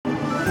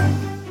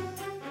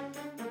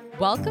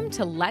Welcome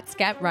to Let's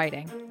Get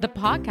Writing, the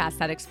podcast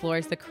that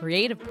explores the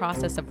creative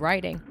process of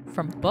writing,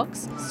 from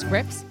books,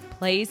 scripts,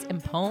 plays,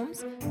 and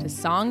poems to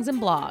songs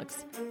and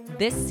blogs.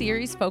 This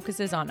series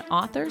focuses on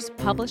authors,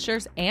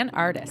 publishers, and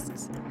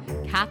artists.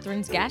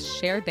 Catherine's guests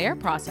share their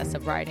process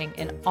of writing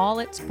in all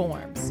its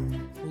forms.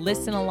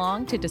 Listen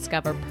along to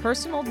discover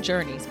personal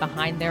journeys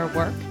behind their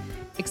work,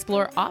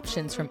 explore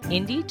options from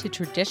indie to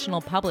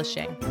traditional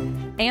publishing,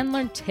 and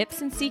learn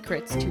tips and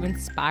secrets to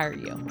inspire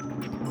you.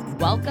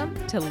 Welcome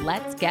to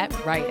Let's Get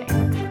Writing.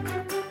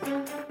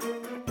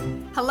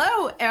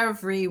 Hello,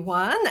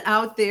 everyone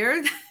out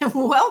there.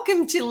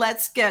 Welcome to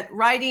Let's Get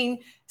Writing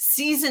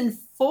Season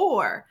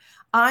 4.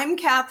 I'm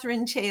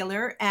Catherine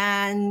Taylor,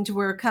 and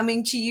we're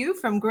coming to you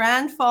from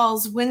Grand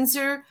Falls,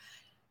 Windsor,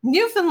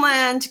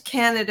 Newfoundland,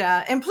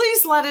 Canada. And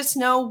please let us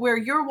know where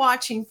you're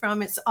watching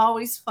from. It's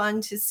always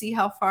fun to see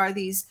how far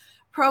these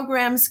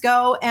programs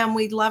go, and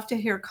we'd love to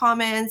hear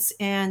comments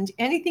and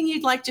anything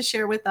you'd like to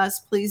share with us,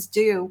 please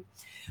do.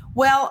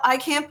 Well, I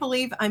can't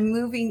believe I'm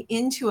moving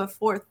into a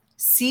fourth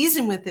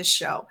season with this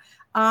show.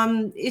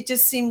 It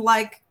just seemed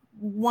like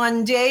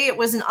one day it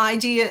was an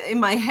idea in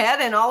my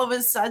head, and all of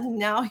a sudden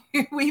now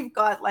here we've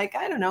got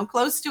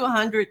close to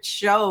 100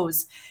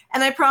 shows.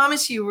 And I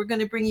promise you, we're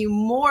going to bring you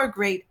more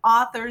great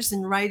authors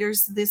and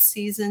writers this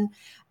season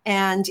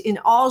and in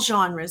all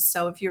genres.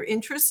 So if you're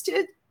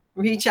interested,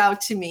 reach out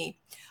to me.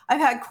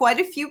 I've had quite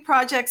a few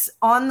projects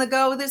on the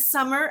go this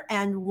summer,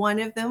 and one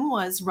of them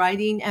was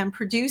writing and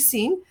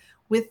producing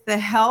with the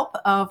help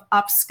of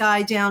Up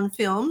Sky Down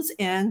Films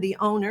and the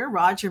owner,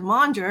 Roger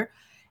Maunder,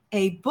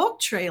 a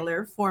book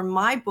trailer for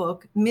my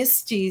book,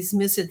 Misty's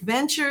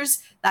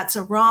Misadventures. That's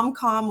a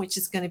rom-com, which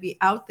is going to be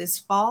out this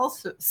fall.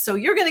 So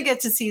you're going to get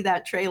to see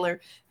that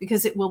trailer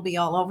because it will be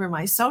all over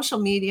my social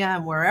media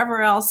and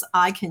wherever else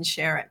I can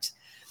share it.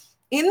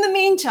 In the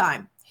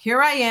meantime,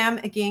 here I am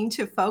again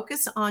to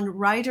focus on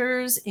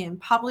writers and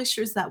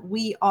publishers that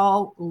we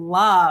all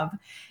love.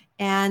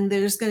 And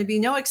there's going to be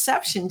no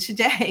exception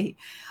today.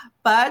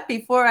 But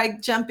before I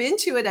jump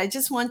into it, I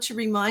just want to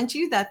remind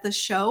you that the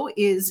show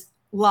is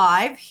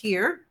live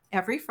here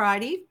every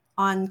Friday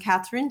on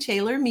Catherine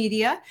Taylor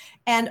Media.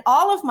 And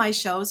all of my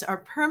shows are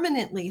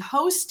permanently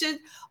hosted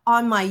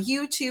on my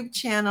YouTube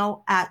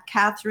channel at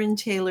Catherine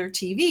Taylor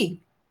TV.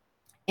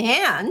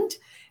 And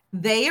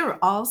they are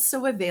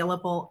also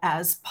available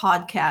as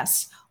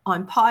podcasts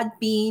on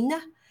Podbean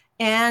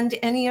and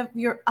any of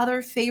your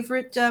other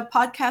favorite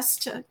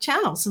podcast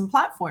channels and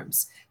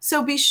platforms.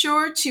 So be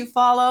sure to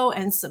follow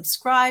and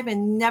subscribe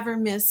and never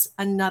miss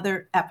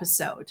another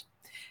episode.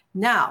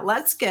 Now,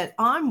 let's get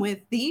on with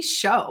the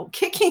show.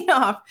 Kicking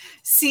off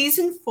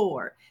Season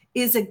 4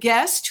 is a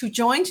guest who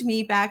joined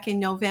me back in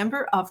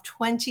November of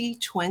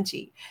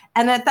 2020.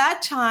 And at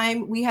that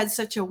time, we had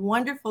such a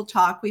wonderful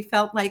talk. We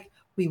felt like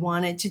we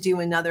wanted to do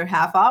another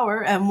half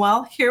hour. And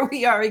well, here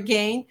we are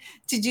again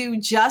to do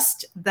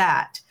just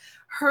that.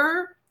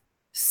 Her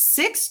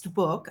sixth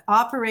book,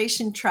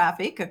 Operation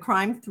Traffic, a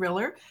crime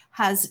thriller,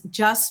 has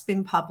just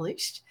been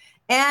published.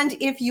 And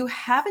if you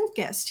haven't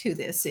guessed who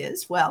this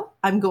is, well,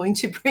 I'm going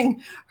to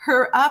bring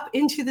her up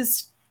into the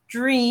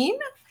stream.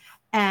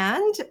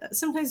 And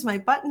sometimes my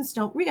buttons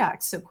don't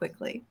react so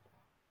quickly.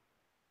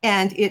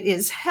 And it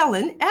is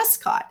Helen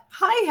Escott.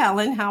 Hi,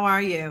 Helen. How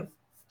are you?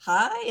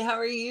 Hi, how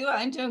are you?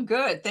 I'm doing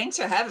good. Thanks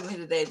for having me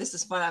today. This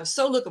is fun. I'm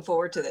so looking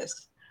forward to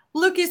this.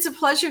 Look, it's a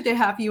pleasure to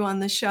have you on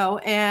the show.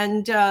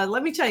 And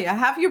let me tell you, I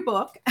have your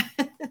book,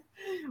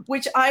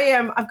 which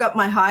I've got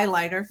my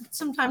highlighter.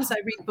 Sometimes I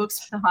read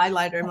books with a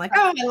highlighter. I'm like,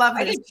 oh, I love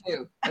this.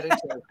 I do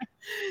too.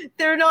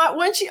 They're not,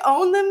 once you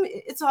own them,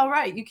 it's all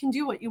right. You can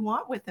do what you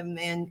want with them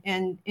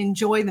and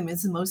enjoy them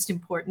is the most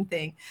important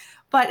thing.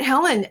 But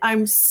Helen,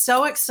 I'm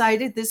so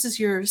excited. This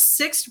is your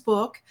sixth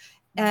book.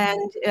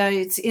 And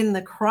it's in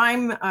the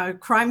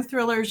crime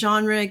thriller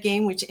genre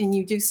again, and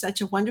you do such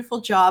a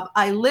wonderful job.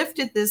 I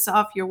lifted this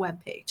off your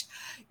webpage.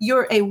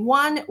 You're a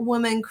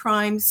one-woman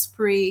crime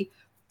spree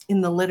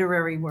in the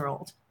literary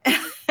world.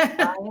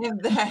 I am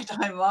that.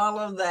 I'm all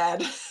of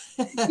that.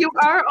 You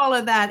are all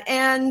of that.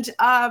 And,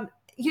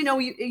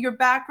 your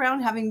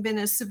background, having been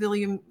a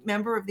civilian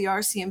member of the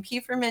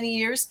RCMP for many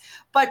years.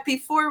 But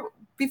before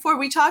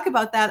we talk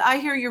about that, I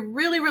hear you're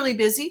really, really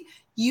busy.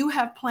 You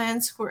have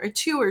plans for a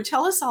tour.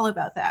 Tell us all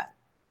about that.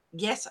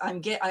 Yes,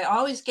 I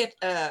always get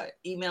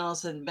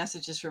emails and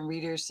messages from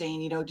readers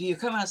saying, do you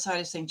come outside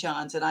of St.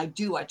 John's? And I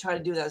do. I try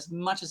to do that as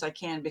much as I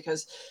can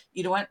because,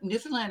 you know what,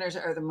 Newfoundlanders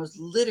are the most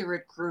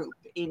literate group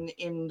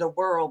in the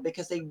world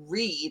because they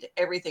read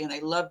everything and they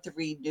love to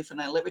read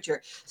Newfoundland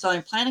literature. So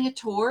I'm planning a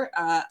tour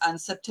on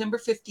September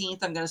 15th.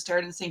 I'm going to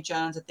start in St.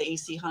 John's at the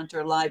AC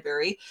Hunter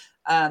Library.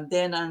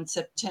 Then on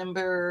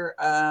September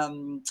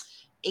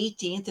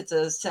 18th, it's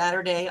a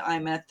Saturday,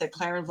 I'm at the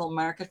Clarenville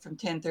Market from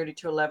 10:30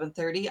 to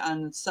 11:30.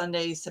 On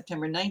Sunday,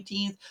 September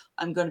 19th,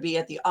 I'm going to be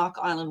at the Auk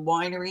Island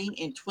Winery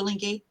in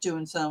Twillingate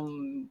doing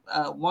some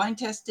wine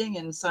testing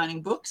and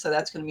signing books. So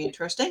that's going to be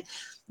interesting.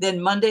 Then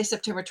Monday,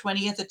 September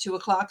 20th at 2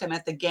 o'clock, I'm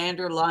at the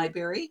Gander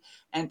Library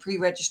and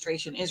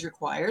pre-registration is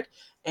required.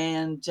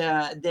 And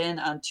then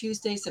on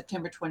Tuesday,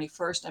 September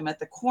 21st, I'm at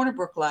the Corner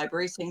Brook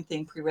Library. Same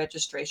thing,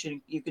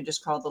 pre-registration. You can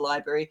just call the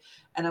library.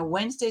 And on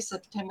Wednesday,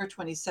 September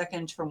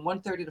 22nd, from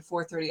 1:30 to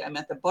 4:30, I'm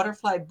at the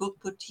Butterfly Book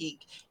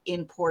Boutique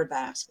in Port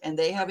Basque. And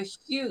they have a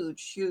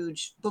huge,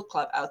 huge book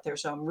club out there.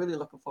 So I'm really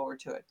looking forward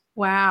to it.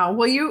 Wow.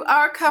 Well, you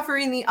are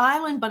covering the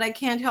island, but I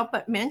can't help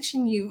but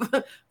mention you've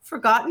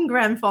forgotten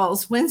Grand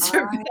Falls,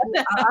 Windsor.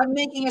 I'm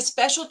making a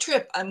special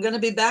trip. I'm going to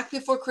be back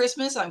before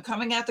Christmas. I'm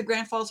coming out to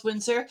Grand Falls,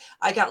 Windsor.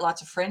 I got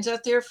lots of friends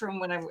out there from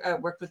when I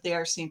worked with the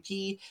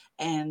RCMP,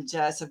 and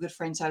some good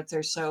friends out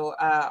there. So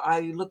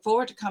I look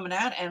forward to coming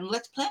out, and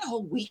let's plan a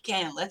whole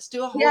weekend. Let's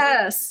do a whole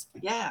Yes.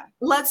 Yeah.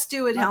 Let's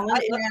do it, Helen.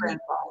 I love Grand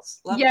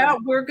Falls. Yeah,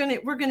 we're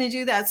gonna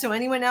do that. So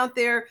anyone out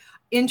there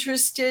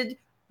interested,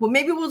 well,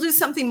 maybe we'll do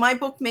something. My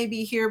book may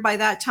be here by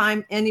that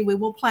time. Anyway,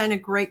 we'll plan a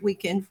great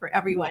weekend for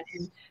everyone.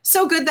 Yes. And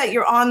so good that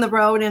you're on the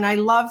road. And I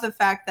love the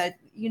fact that,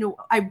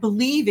 I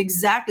believe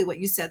exactly what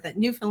you said, that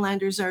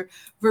Newfoundlanders are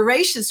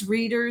voracious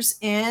readers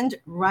and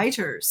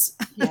writers.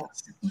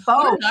 Yes.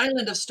 We're an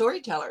island of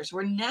storytellers.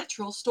 We're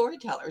natural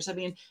storytellers. I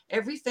mean,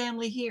 every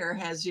family here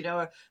has,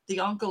 the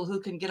uncle who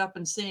can get up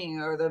and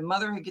sing, or the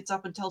mother who gets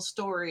up and tells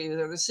stories,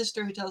 or the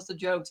sister who tells the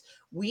jokes.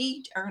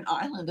 We are an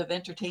island of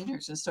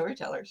entertainers and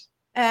storytellers.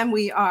 And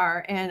we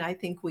are, and I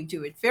think we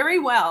do it very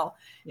well.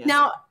 Yes.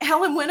 Now,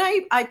 Helen, when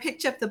I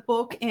picked up the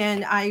book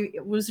and I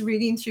was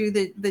reading through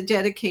the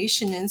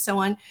dedication and so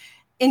on,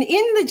 and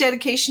in the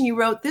dedication you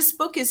wrote, this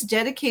book is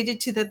dedicated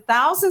to the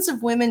thousands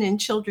of women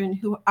and children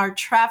who are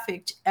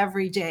trafficked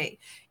every day.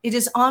 It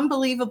is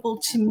unbelievable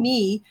to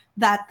me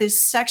that this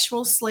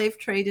sexual slave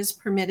trade is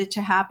permitted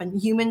to happen.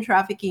 Human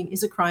trafficking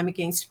is a crime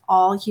against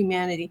all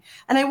humanity.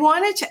 And I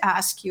wanted to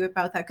ask you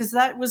about that because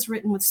that was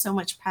written with so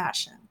much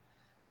passion.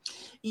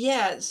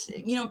 Yes.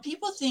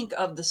 People think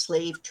of the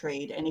slave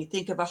trade and they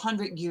think of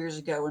 100 years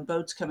ago and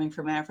boats coming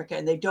from Africa,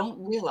 and they don't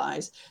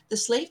realize the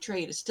slave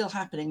trade is still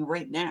happening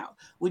right now.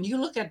 When you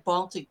look at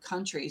Baltic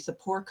countries, the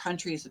poor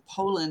countries of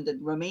Poland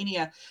and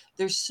Romania,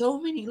 there's so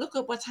many. Look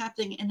at what's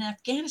happening in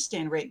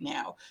Afghanistan right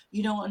now.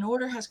 An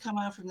order has come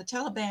out from the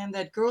Taliban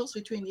that girls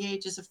between the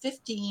ages of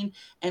 15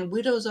 and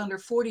widows under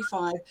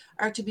 45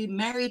 are to be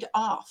married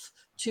off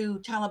to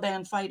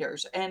Taliban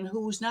fighters, and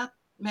who's not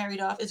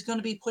married off is going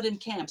to be put in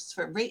camps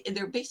for rape.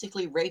 They're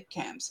basically rape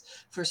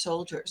camps for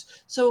soldiers.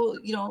 So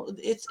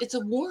it's a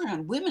war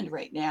on women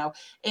right now.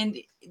 And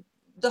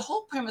the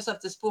whole premise of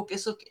this book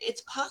is, look,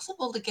 it's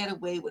possible to get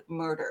away with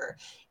murder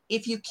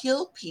if you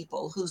kill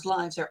people whose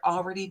lives are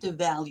already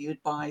devalued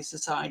by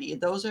society.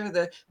 Those are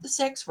the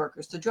sex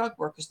workers, the drug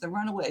workers, the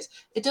runaways.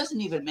 It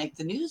doesn't even make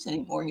the news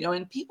anymore,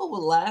 and people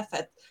will laugh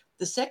at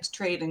the sex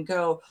trade and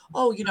go,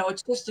 oh,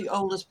 it's just the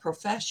oldest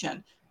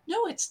profession.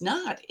 No, it's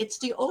not. It's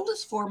the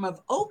oldest form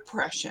of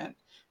oppression.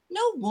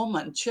 No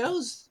woman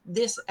chose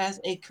this as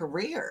a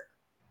career.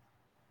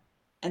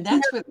 And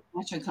that's where the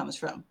passion comes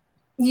from.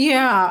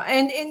 Yeah.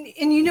 And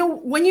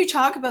when you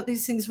talk about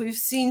these things, we've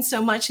seen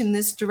so much in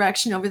this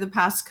direction over the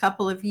past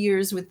couple of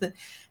years with the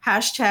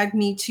hashtag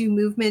Me Too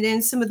movement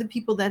and some of the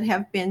people that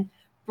have been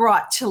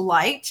brought to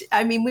light.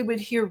 I mean, we would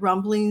hear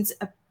rumblings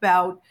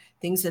about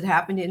things that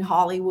happened in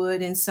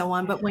Hollywood and so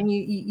on. But when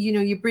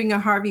you bring a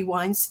Harvey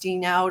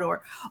Weinstein out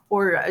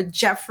or a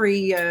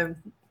Jeffrey,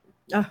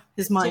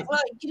 his mind. So,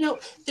 well,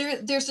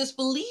 there's this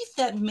belief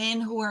that men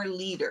who are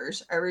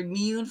leaders are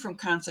immune from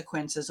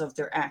consequences of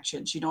their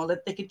actions.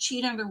 That they could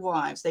cheat on their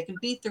wives, they can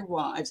beat their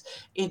wives,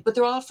 but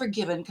they're all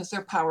forgiven because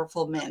they're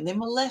powerful men. They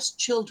molest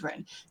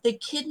children, they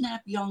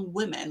kidnap young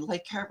women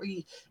like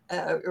Harvey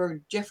or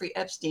Jeffrey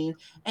Epstein,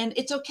 and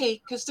it's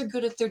okay because they're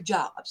good at their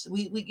jobs.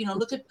 We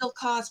look at Bill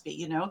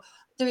Cosby.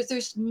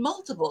 There's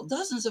multiple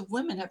dozens of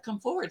women have come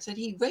forward, said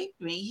he raped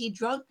me, he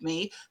drugged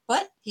me,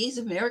 but he's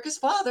America's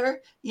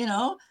father.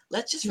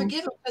 Let's just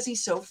forgive him because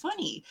he's so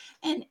funny.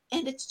 And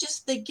it's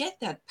just, they get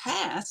that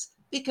pass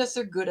because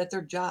they're good at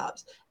their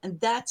jobs. And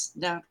that's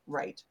not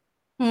right.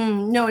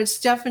 No,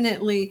 it's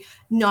definitely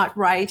not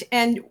right.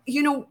 And,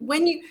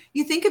 when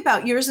you think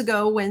about years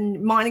ago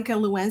when Monica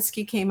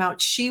Lewinsky came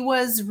out, she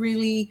was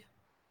really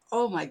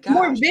oh my gosh,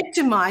 more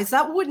victimized.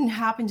 That wouldn't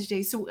happen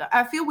today. So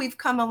I feel we've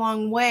come a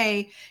long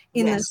way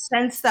in the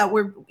sense that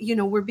we're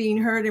being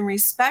heard and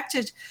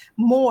respected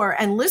more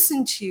and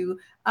listened to.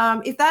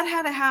 If that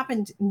had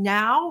happened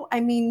now,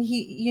 I mean,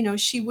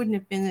 she wouldn't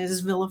have been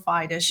as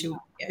vilified as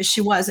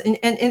she was. And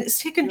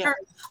it's taken her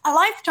a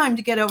lifetime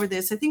to get over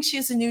this. I think she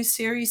has a new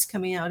series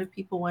coming out if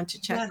people want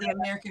to check. Yeah, the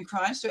American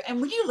Crime Story.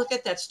 And when you look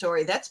at that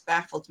story, that's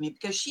baffled me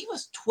because she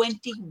was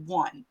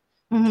 21.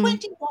 Mm-hmm.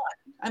 21.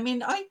 I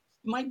mean,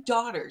 my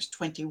daughter's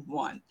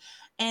 21,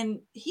 and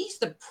he's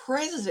the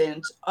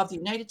president of the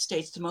United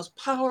States, the most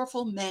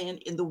powerful man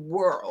in the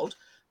world.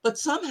 But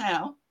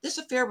somehow this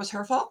affair was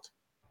her fault.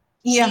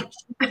 Yeah.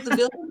 She was the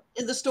villain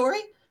in the story.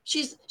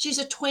 She's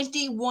a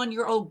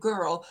 21-year-old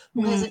girl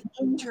who has an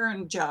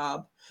intern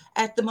job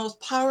at the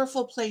most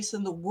powerful place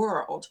in the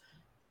world,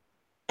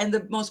 and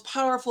the most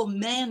powerful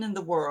man in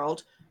the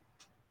world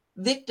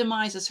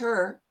victimizes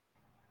her,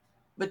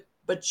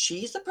 but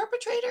she's the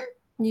perpetrator.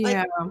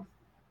 Yeah.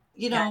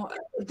 You Yeah. know,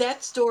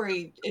 that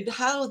story,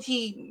 how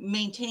he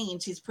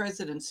maintains his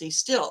presidency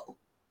still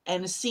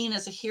and is seen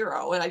as a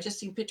hero. And I just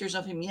seen pictures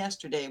of him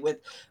yesterday with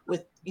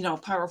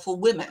powerful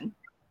women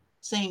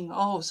saying,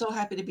 "Oh, so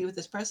happy to be with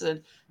this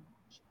president."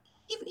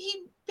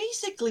 He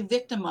basically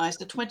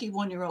victimized a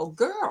 21-year-old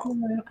girl.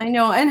 Yeah, I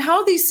know. And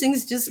how these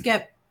things just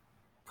get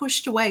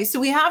pushed away. So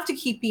we have to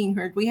keep being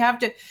heard. We have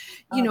to,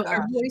 Oh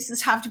our gosh.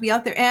 voices have to be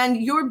out there.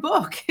 And your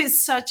book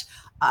is such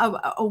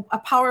a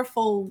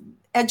powerful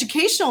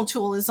educational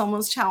tool, is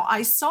almost how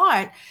I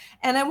saw it.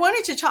 And I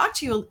wanted to talk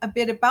to you a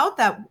bit about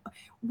that.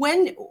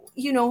 When,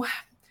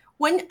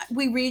 when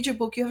we read your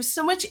book, you have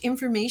so much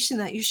information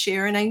that you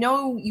share. And I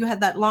know you had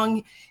that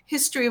long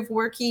history of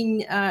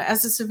working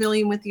as a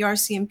civilian with the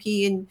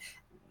RCMP and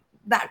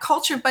that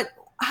culture, but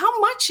how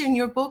much in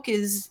your book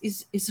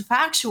is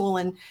factual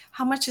and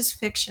how much is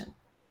fiction?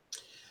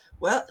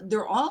 Well,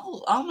 they're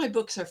all my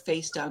books are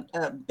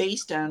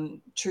based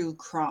on true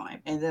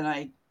crime, and then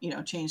I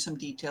change some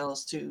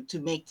details to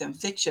make them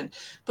fiction.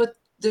 But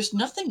there's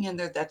nothing in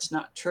there that's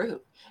not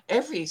true.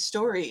 Every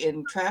story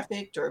in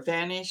Trafficked or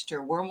Vanished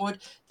or Wormwood,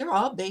 they're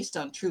all based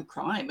on true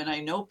crime, and I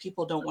know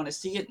people don't want to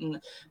see it.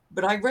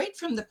 But I write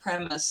from the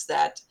premise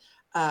that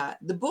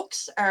the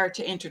books are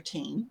to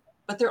entertain,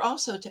 but they're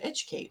also to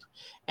educate.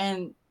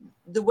 And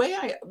the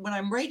way when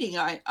I'm writing,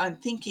 I'm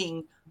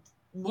thinking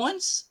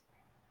once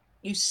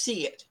you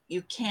see it,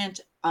 you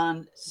can't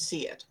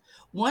unsee it.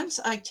 Once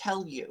I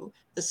tell you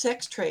the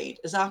sex trade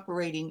is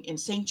operating in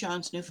St.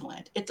 John's,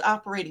 Newfoundland, it's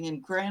operating in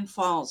Grand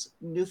Falls,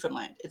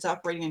 Newfoundland, it's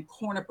operating in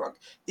Corner Brook.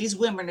 These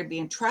women are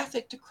being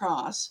trafficked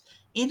across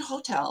in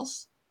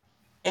hotels,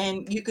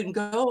 and you can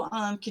go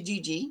on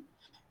Kijiji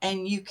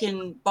and you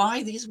can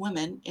buy these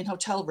women in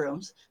hotel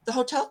rooms. The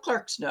hotel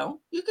clerks know.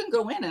 You can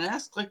go in and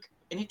ask, like,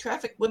 any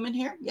trafficked women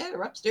here? Yeah,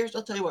 they're upstairs.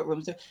 They'll tell you what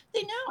rooms they're.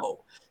 They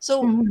know.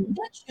 So Mhm.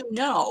 once you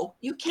know,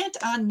 you can't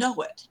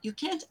unknow it. You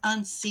can't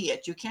unsee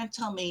it. You can't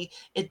tell me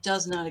it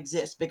does not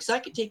exist, because I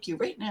could take you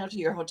right now to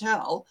your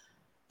hotel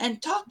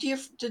and talk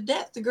to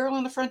death, the girl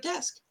on the front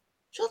desk.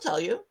 She'll tell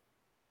you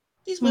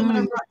these women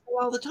are Mhm. brought here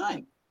all the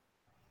time.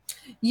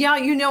 Yeah,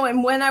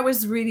 and when I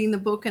was reading the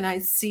book and I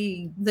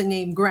see the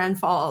name Grand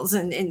Falls,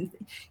 and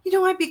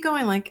I'd be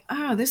going like,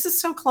 oh, this is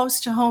so close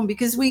to home,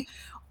 because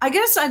I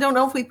guess I don't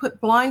know if we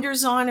put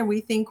blinders on and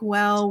we think,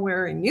 well,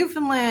 we're in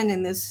Newfoundland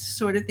and this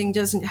sort of thing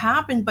doesn't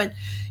happen. But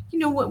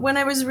when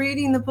I was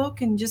reading the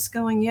book and just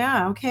going,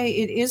 yeah, okay,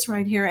 it is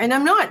right here, and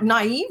I'm not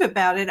naive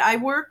about it. I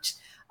worked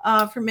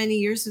for many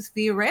years with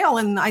Via Rail,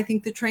 and I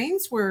think the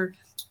trains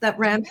that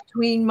ran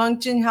between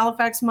Moncton,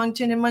 Halifax,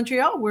 Moncton, and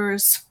Montreal were a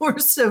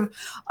source of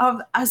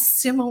a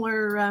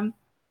similar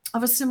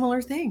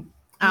thing.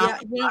 Yeah,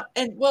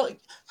 and well,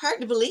 hard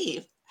to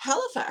believe.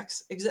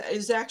 Halifax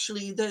is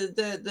actually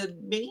the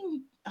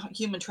main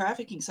human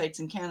trafficking sites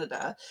in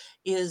Canada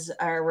is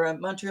our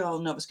Montreal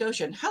and Nova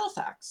Scotia. And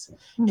Halifax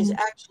is Mhm.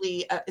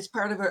 actually is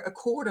part of a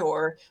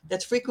corridor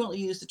that's frequently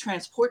used to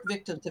transport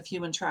victims of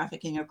human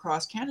trafficking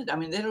across Canada. I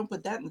mean, they don't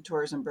put that in the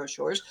tourism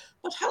brochures,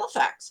 but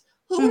Halifax.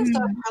 Who would have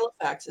thought Mhm.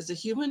 Halifax is a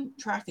human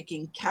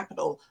trafficking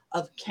capital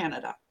of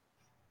Canada?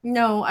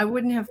 No, I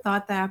wouldn't have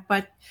thought that,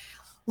 but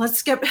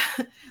let's get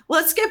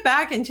let's get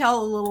back and tell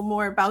a little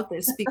more about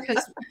this,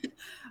 because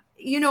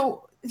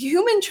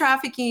human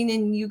trafficking,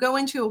 and you go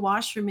into a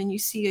washroom and you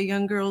see a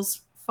young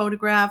girl's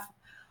photograph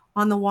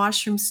on the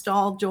washroom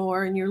stall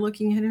door, and you're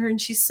looking at her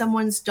and she's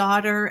someone's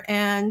daughter,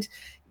 and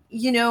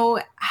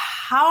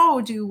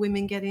how do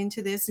women get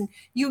into this? And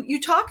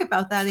you talk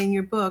about that in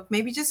your book.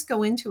 Maybe just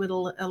go into it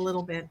a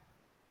little bit.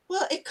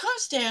 Well, it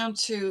comes down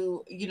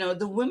to,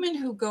 the women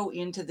who go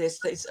into this,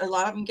 a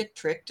lot of them get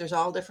tricked. There's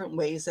all different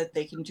ways that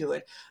they can do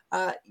it.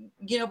 But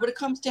it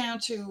comes down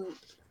to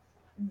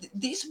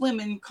these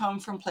women come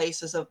from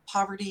places of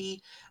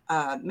poverty,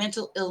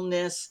 mental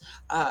illness.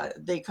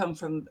 They come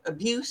from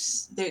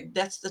abuse.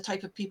 That's the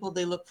type of people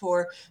they look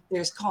for.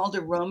 There's called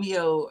a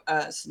Romeo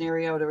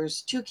scenario. There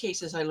was two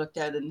cases I looked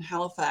at in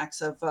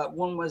Halifax. Of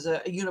one was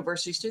a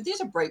university student.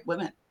 These are bright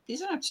women.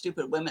 These are not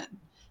stupid women.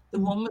 The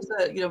one was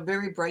a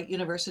very bright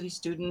university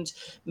student,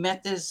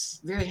 met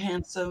this very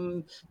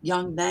handsome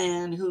young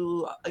man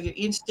who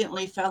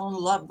instantly fell in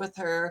love with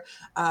her.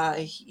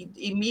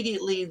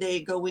 Immediately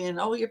they go in,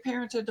 oh, your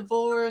parents are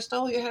divorced.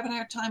 Oh, you're having a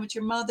hard time with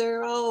your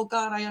mother. Oh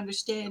God, I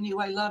understand you.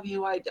 I love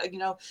you.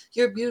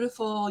 You're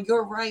beautiful.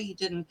 You're right.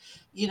 And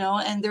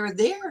they're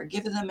there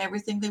giving them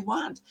everything they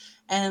want.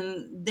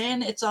 And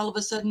then it's all of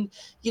a sudden,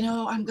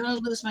 I'm going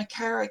to lose my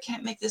car. I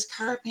can't make this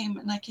car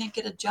payment and I can't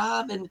get a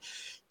job. And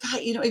God,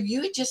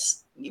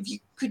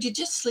 could you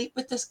just sleep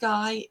with this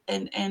guy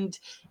and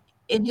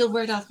he'll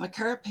write off my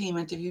car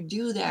payment if you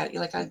do that.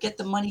 You're like, I'd get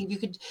the money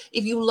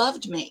if you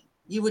loved me,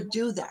 you would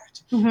do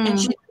that. And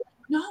Mhm. she,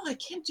 no, I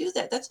can't do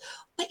that.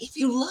 But if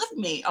you love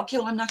me, okay,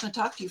 well, I'm not going to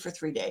talk to you for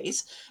 3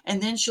 days.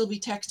 And then she'll be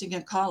texting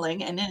and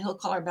calling, and then he'll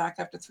call her back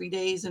after 3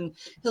 days and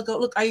he'll go,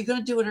 look, are you going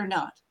to do it or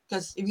not?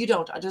 because if you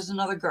don't, there's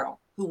another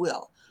girl who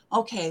will.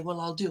 Okay,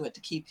 well, I'll do it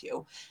to keep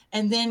you.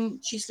 And then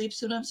she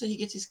sleeps with him, so he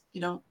gets his,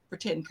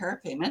 pretend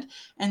car payment.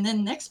 And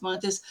then next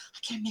month is, I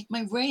can't make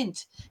my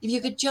rent. If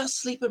you could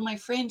just sleep with my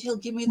friend, he'll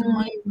give me the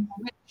money.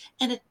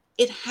 And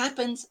it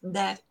happens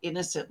that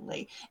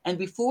innocently. And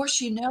before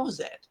she knows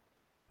it,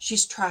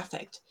 she's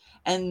trafficked.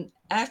 And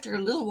after a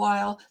little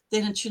while,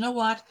 then it's, you know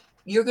what?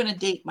 You're going to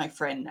date my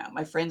friend now.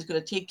 My friend's going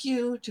to take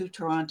you to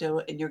Toronto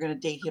and you're going to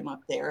date him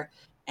up there.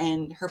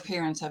 And her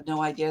parents have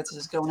no idea this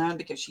is going on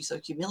because she's so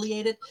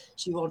humiliated.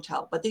 She won't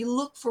tell. But they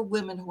look for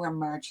women who are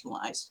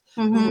marginalized,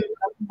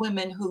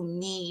 women who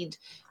need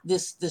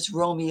this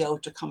Romeo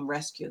to come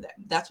rescue them.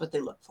 That's what they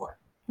look for.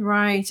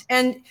 Right.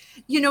 And,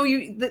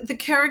 the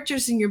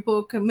characters in your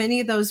book,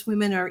 many of those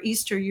women are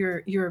Eastern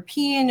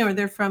European, or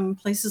they're from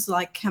places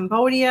like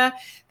Cambodia.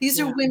 These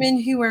are women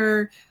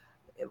who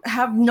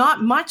have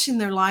not much in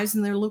their lives,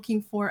 and they're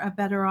looking for a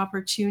better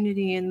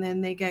opportunity. And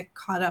then they get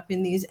caught up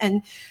in these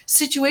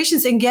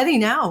situations and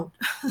getting out.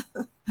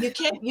 You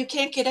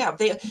can't get out.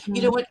 They,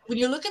 you know what, when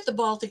you look at the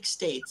Baltic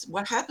states,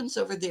 what happens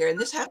over there, and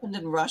this happened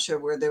in Russia,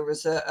 where there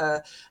was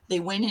they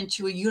went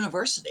into a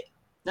university.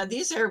 Now,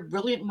 these are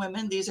brilliant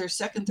women. These are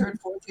second, third,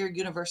 fourth year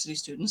university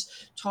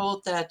students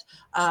told that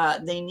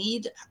they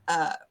need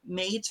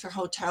maids for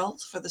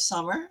hotels for the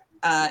summer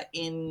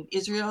in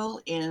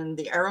Israel, in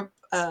the Arab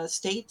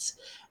states.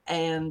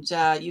 And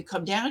you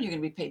come down, you're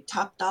going to be paid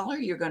top dollar.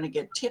 You're going to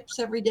get tips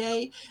every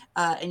day,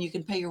 and you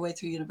can pay your way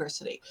through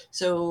university.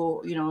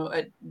 So,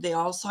 they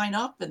all sign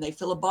up and they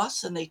fill a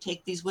bus and they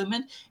take these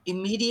women.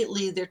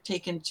 Immediately, they're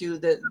taken to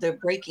the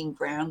breaking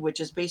ground, which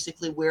is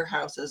basically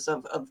warehouses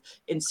of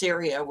in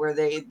Syria, where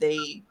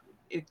they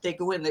if they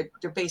go in,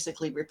 they're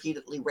basically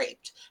repeatedly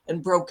raped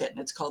and broken.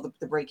 It's called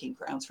the breaking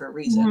grounds for a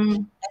reason.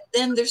 And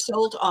then they're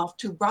sold off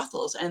to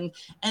brothels, and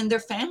their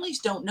families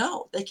don't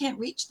know. They can't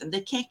reach them.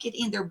 They can't get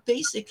in. They're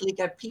basically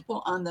got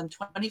people on them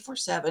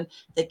 24/7.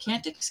 They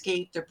can't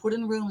escape. They're put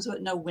in rooms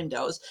with no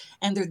windows,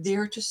 and they're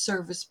there to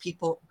service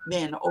people,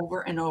 men,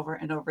 over and over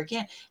and over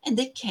again. And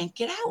they can't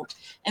get out.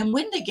 And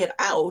when they get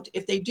out,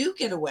 if they do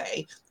get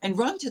away and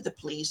run to the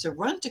police or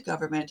run to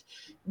government,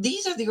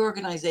 these are the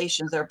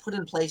organizations that are put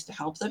in place to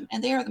help them.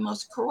 And they are the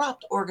most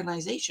corrupt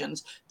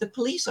organizations. The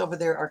police over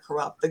there are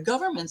corrupt. The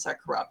governments are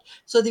corrupt.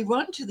 So they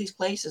run to these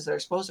places that are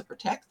supposed to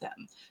protect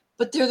them,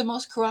 but they're the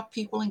most corrupt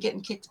people and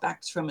getting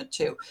kickbacks from it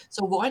too.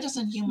 So why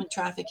doesn't human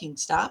trafficking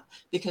stop?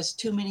 Because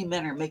too many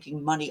men are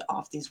making money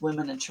off these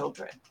women and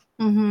children.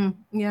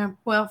 Yeah.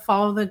 Well,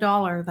 follow the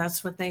dollar.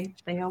 That's what they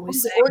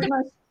always say.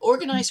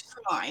 Organized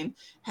crime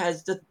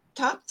has the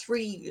top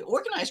three.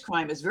 Organized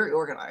crime is very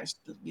organized.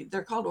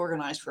 They're called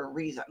organized for a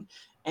reason,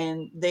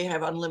 and they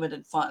have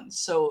unlimited funds.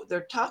 So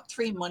their top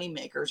three money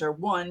makers are: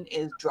 one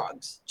is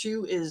drugs,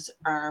 two is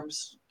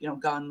arms,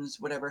 guns,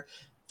 whatever.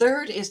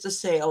 Third is the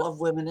sale of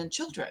women and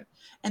children.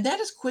 And that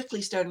is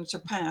quickly starting to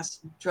surpass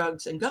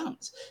drugs and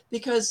guns,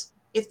 because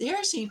if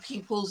they're seeing he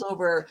pulls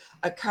over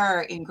a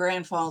car in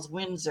Grand Falls,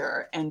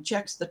 Windsor, and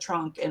checks the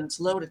trunk and it's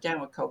loaded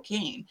down with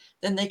cocaine,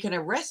 then they can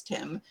arrest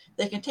him.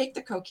 They can take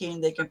the cocaine,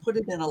 they can put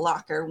it in a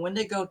locker. When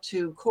they go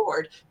to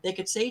court, they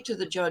could say to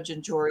the judge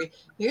and jury,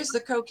 here's the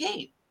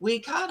cocaine. We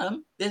caught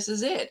him. This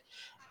is it.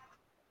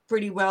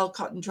 Pretty well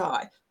cut and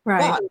dry.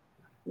 Right. But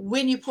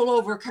when you pull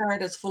over a car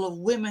that's full of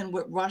women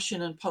with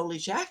Russian and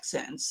Polish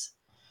accents,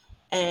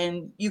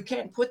 and you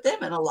can't put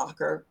them in a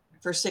locker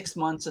for 6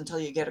 months until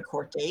you get a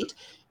court date.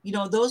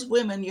 Those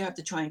women, you have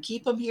to try and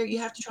keep them here. You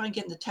have to try and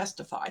get them to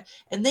testify.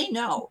 And they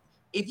know,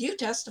 if you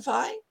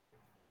testify,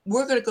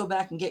 we're going to go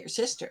back and get your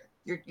sister,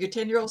 your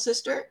 10-year-old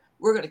sister.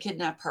 We're going to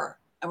kidnap her,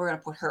 and we're going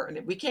to put her. And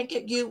if we can't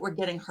get you, we're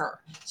getting her.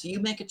 So you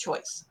make a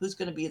choice. Who's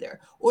going to be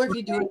there? Or if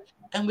you do it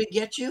and we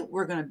get you,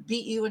 we're going to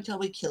beat you until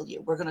we kill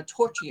you. We're going to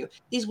torture you.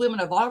 These women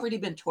have already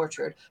been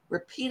tortured,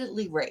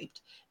 repeatedly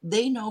raped.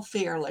 They know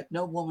fear like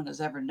no woman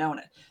has ever known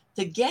it.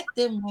 To get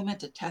them women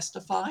to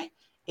testify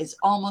is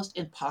almost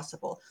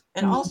impossible.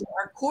 And also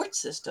our court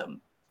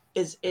system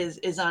is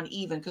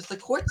uneven, because the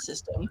court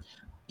system,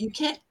 you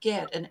can't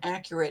get an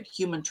accurate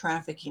human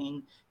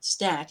trafficking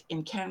stat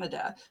in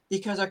Canada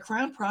because our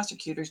Crown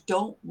prosecutors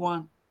don't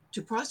want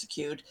to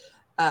prosecute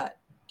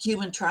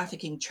human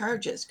trafficking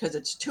charges because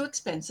it's too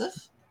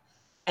expensive,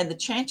 and the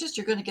chances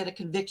you're going to get a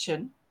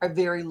conviction are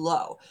very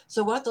low.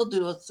 So what they'll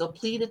do is they'll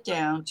plead it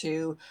down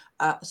to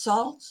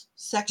assault,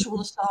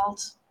 sexual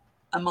assault,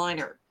 a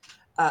minor.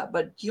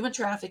 But human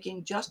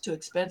trafficking, just too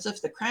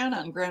expensive. The Crown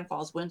out in Grand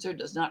Falls, Windsor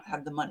does not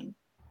have the money.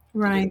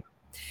 Right.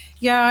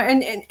 Yeah.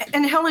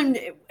 And Helen,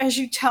 as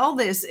you tell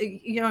this,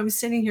 I'm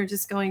sitting here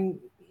just going,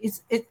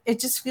 it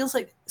just feels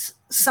like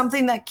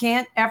something that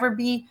can't ever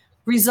be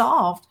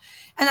resolved.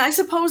 And I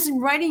suppose in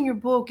writing your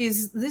book,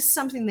 is this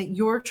something that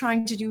you're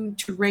trying to do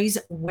to raise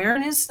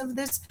awareness of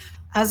this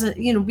as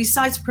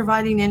besides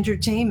providing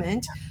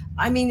entertainment?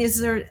 I mean, is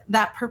there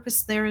that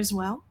purpose there as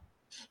well?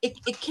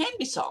 It can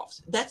be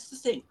solved. That's the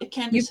thing. It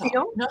can be solved.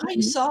 You know how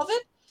you solve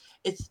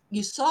it?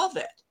 You solve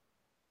it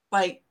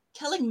by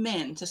telling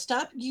men to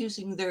stop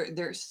using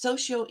their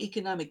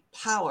socioeconomic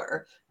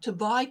power to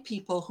buy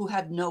people who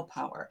have no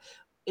power.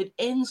 It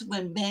ends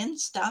when men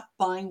stop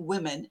buying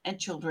women and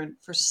children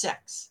for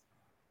sex.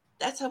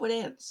 That's how it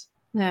ends.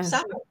 Yeah.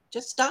 Stop it.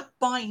 Just stop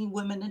buying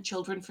women and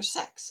children for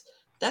sex.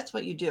 That's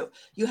what you do.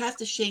 You have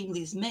to shame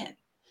these men,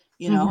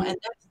 Mhm. and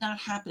that's not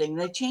happening.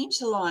 They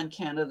changed the law in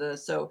Canada.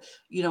 So,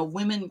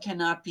 women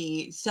cannot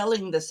be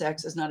selling the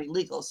sex is not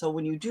illegal. So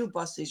when you do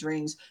bust these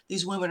rings,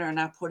 these women are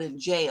not put in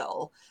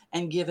jail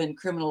and given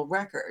criminal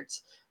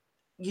records,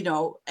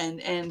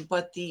 and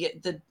but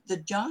the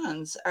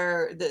johns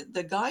are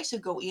the guys who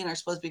go in are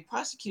supposed to be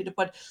prosecuted,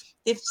 but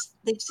they've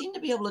seemed to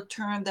be able to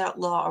turn that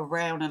law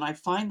around, and I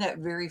find that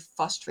very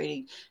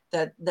frustrating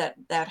that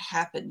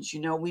happens.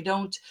 We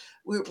don't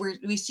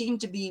we seem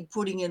to be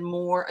putting in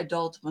more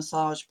adult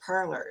massage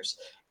parlors,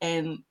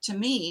 and to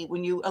me,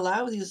 when you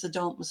allow these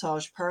adult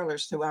massage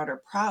parlors throughout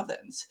our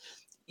province,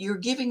 you're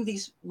giving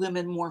these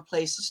women more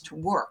places to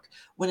work,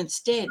 when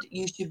instead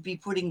you should be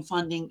putting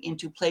funding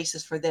into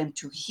places for them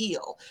to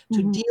heal, to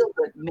Mhm. deal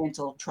with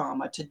mental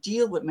trauma, to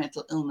deal with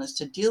mental illness,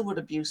 to deal with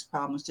abuse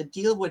problems, to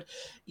deal with,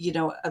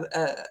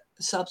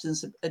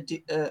 substance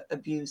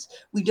abuse.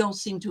 We don't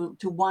seem to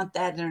want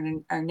that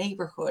in our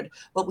neighborhood,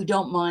 but we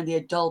don't mind the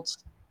adult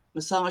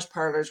massage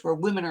parlors where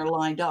women are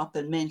lined up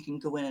and men can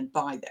go in and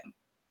buy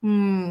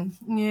them.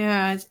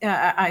 Yeah,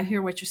 I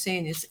hear what you're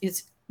saying.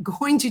 It's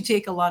going to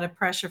take a lot of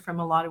pressure from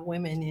a lot of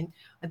women,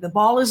 and the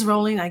ball is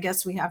rolling. I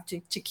guess we have to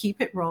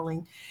keep it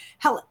rolling.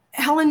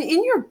 Helen,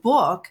 in your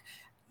book,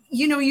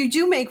 you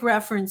do make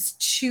reference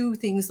to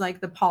things like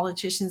the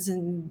politicians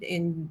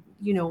and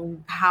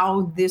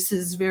how this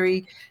is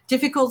very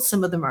difficult.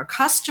 Some of them are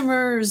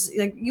customers.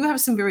 Like, you have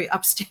some very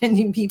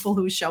upstanding people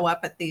who show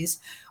up at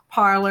these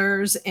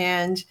parlors,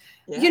 and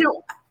you Yeah.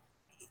 know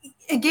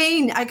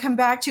again, I come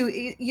back to,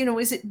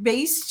 is it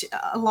based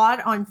a lot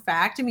on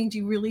fact? I mean, do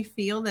you really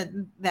feel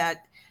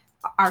that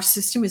our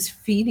system is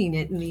feeding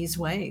it in these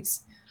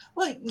ways?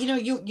 Well,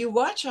 you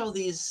watch all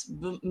these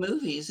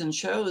movies and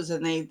shows,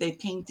 and they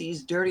paint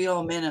these dirty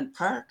old men in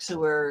parks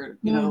who are,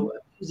 Mm,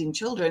 abusing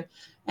children,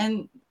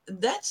 and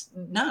that's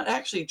not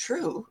actually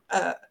true.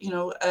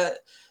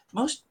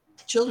 Most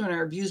children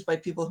are abused by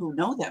people who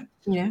know them,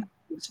 yeah.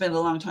 spend a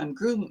long time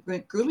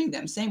grooming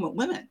them. Same with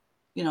women.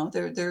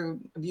 They're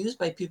abused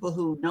by people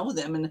who know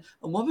them, and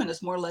a woman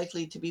is more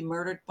likely to be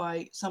murdered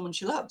by someone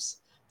she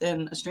loves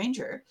than a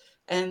stranger,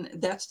 and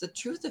that's the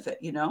truth of it.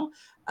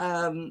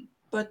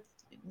 But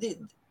the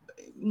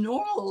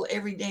normal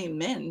everyday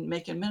men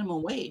making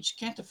minimum wage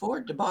can't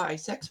afford to buy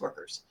sex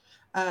workers.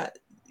 Uh,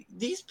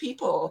 these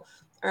people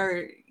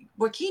are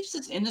what keeps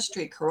this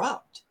industry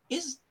corrupt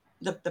is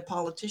the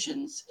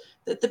politicians,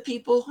 that the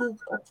people who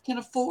can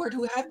afford,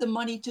 who have the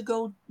money to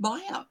go buy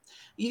them.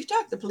 You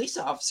talk to police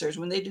officers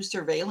when they do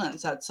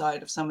surveillance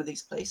outside of some of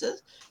these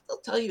places, they'll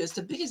tell you it's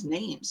the biggest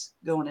names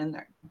going in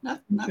there,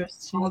 not small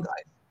Interesting.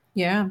 guys.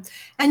 Yeah.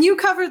 And you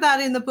cover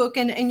that in the book,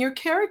 and your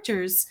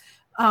characters,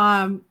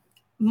 um,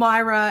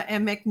 Myra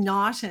and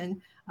McNaughton,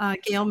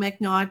 Gail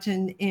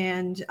McNaughton,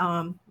 and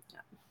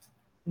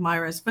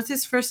Myra's, what's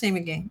his first name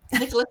again?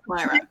 Nicholas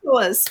Myra.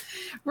 Nicholas,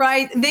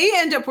 right? They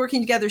end up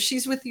working together.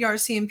 She's with the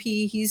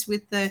RCMP, he's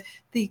with the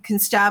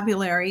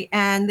constabulary,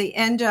 and they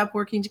end up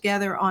working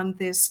together on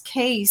this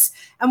case.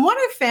 And what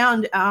I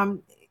found,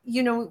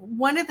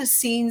 one of the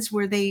scenes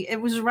where it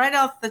was right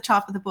off the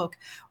top of the book,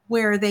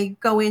 where they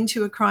go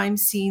into a crime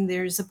scene.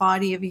 There's a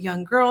body of a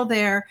young girl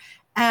there,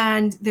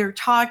 and they're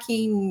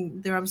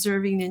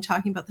observing and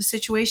talking about the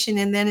situation.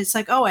 And then it's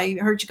like, oh, I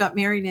heard you got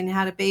married and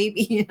had a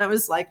baby. And I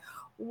was like,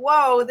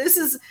 whoa, this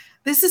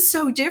is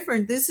so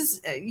different. This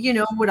is,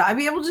 would I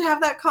be able to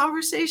have that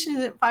conversation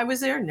if I was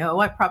there? No,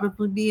 I'd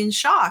probably be in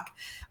shock.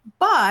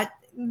 But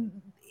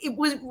it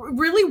was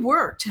really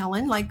worked,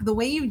 Helen. Like, the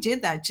way you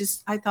did that,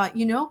 just, I thought,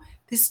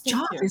 this Thank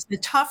job you. is a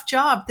tough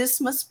job. This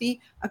must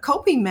be a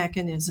coping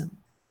mechanism.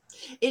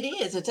 It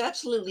is. It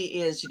absolutely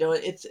is.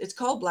 It's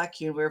called black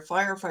humor.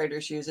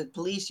 Firefighters use it,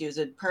 police use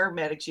it,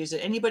 paramedics use it.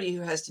 Anybody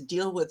who has to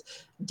deal with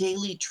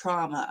daily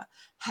trauma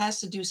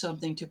has to do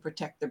something to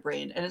protect the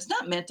brain. And it's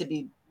not meant to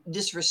be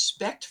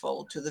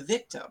disrespectful to the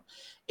victim.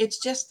 It's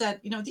just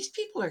that, these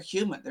people are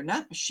human. They're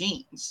not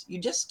machines. You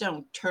just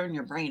don't turn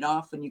your brain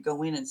off when you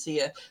go in and see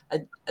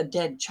a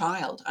dead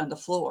child on the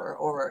floor,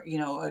 or,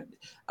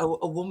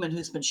 a woman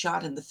who's been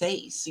shot in the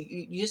face.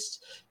 You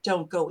just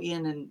don't go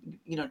in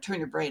and, turn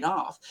your brain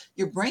off.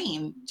 Your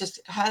brain just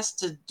has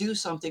to do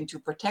something to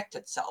protect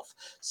itself.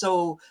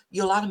 So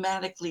you'll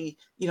automatically,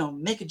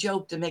 make a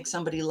joke to make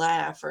somebody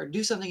laugh or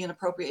do something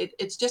inappropriate.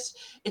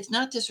 It's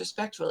not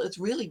disrespectful. It's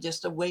really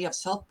just a way of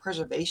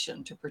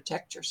self-preservation to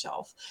protect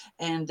yourself.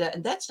 And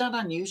that's not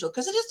unusual,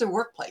 because it is their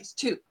workplace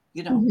too,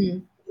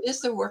 Mhm. it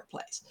is their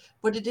workplace,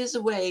 but it is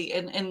a way,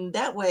 and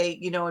that way,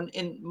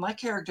 and my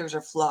characters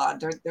are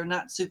flawed. They're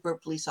not super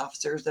police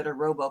officers that are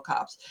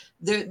RoboCops.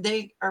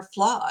 They are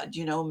flawed.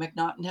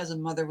 McNaughton has a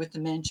mother with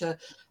dementia.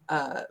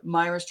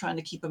 Myra's trying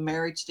to keep a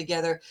marriage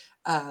together.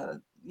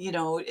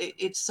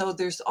 It's so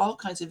there's all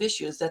kinds of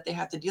issues that they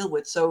have to deal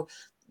with. So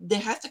they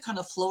have to kind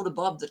of float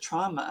above the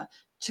trauma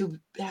to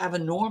have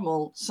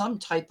some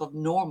type of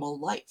normal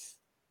life.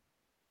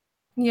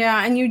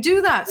 Yeah, and you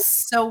do that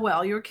so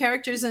well. Your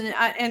characters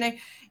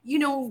you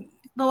know,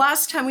 the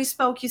last time we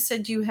spoke, you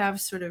said you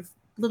have sort of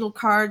little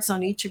cards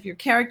on each of your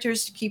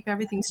characters to keep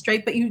everything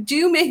straight, but you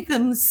do make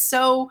them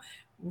so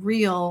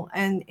real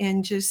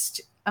and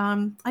just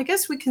I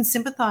guess we can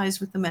sympathize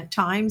with them at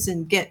times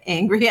and get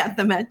angry at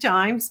them at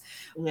times,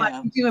 but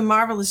Yeah, you do a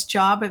marvelous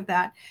job of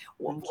that.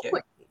 thank you.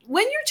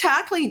 When you're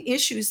tackling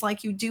issues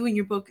like you do in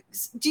your book,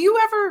 do you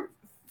ever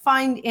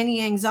find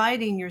any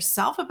anxiety in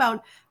yourself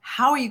about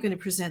how are you going to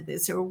present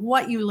this or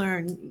what you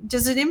learn?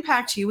 Does it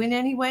impact you in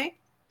any way?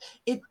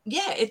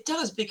 Yeah, it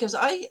does because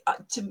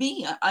to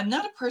me, I'm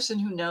not a person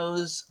who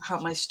knows how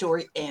my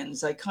story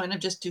ends. I kind of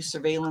just do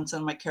surveillance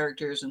on my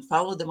characters and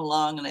follow them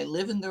along, and I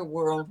live in their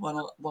world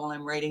while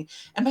I'm writing.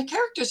 And my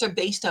characters are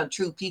based on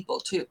true people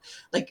too.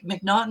 Like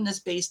McNaughton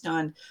is based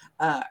on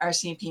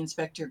RCMP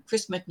Inspector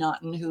Chris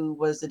McNaughton, who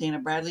was the Dana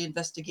Bradley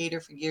investigator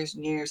for years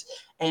and years.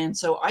 And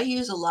so I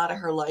use a lot of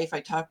her life.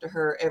 I talk to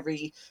her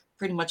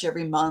pretty much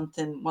every month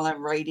and while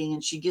I'm writing,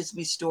 and she gives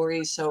me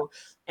stories. So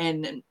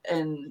and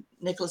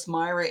Nicholas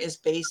Myra is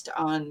based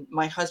on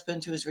my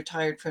husband, who is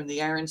retired from the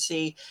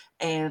RNC,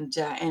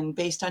 and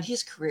based on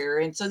his career.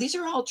 And so these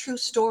are all true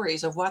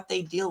stories of what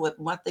they deal with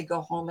and what they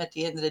go home at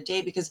the end of the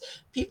day. Because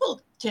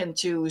people tend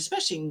to,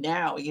 especially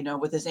now,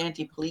 with this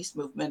anti-police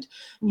movement,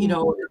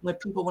 Mm. when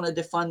people want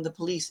to defund the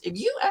police, if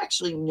you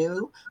actually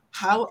knew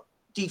how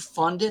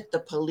defunded the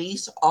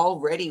police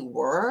already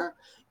were,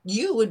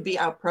 you would be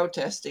out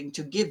protesting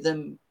to give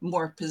them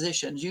more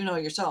positions. You know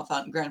yourself,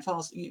 out in Grand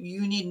Falls,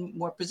 you need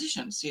more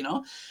positions.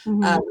 Mhm.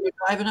 You're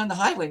driving on the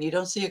highway and you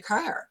don't see a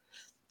car.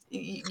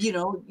 You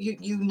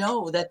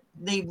know that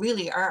they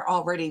really are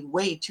already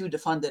way too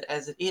defunded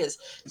as it is.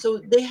 So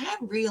they have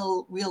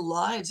real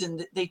lives,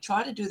 and they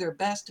try to do their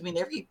best. I mean,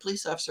 every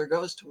police officer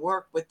goes to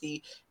work with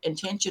the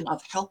intention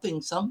of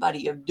helping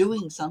somebody, of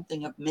doing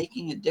something, of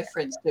making a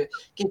difference, to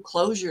give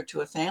closure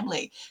to a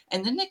family.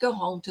 And then they go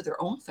home to their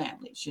own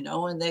families,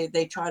 and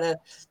they try to,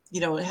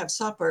 have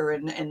supper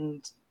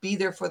and be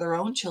there for their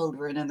own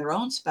children and their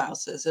own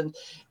spouses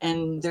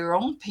and their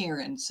own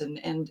parents,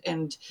 and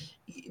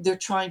they're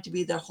trying to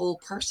be the whole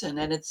person.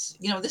 And it's,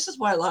 this is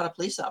why a lot of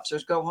police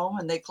officers go home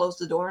and they close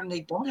the door and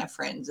they don't have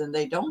friends and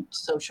they don't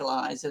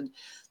socialize. And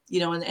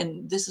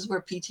and this is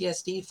where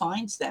PTSD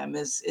finds them,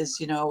 is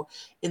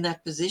in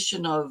that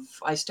position of,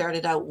 I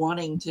started out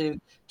wanting to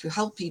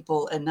help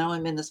people, and now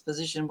I'm in this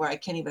position where I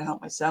can't even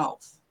help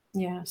myself.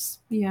 Yes,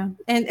 yeah,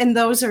 and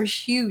those are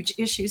huge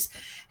issues.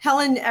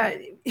 Helen,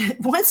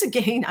 once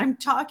again, I'm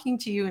talking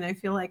to you, and I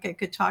feel like I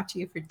could talk to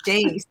you for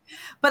days.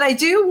 But I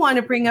do want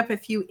to bring up a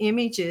few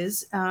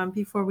images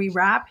before we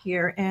wrap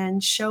here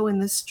and show in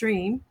the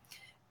stream.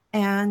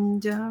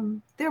 And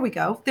there we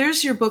go.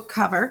 There's your book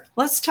cover.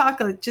 Let's talk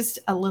just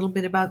a little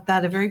bit about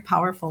that. A very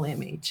powerful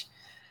image.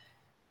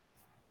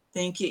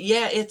 Thank you.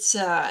 Yeah, it's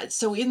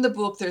so in the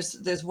book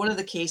there's one of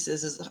the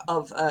cases is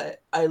of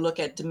I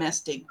look at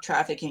domestic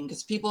trafficking,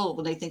 because people,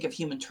 when they think of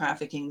human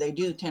trafficking, they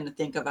do tend to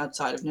think of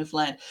outside of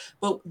Newfoundland,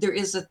 but there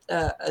is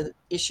a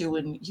issue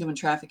in human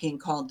trafficking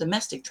called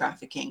domestic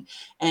trafficking.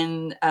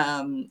 And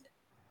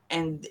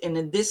and and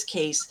in this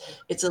case,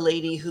 it's a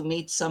lady who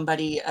meets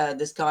somebody,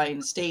 this guy in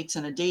the States,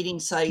 on a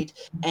dating site,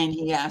 and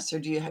he asks her,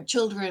 do you have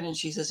children? And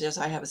she says, yes,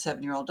 I have a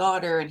 7-year-old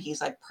daughter. And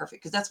he's like,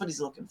 perfect, because that's what he's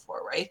looking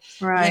for, right?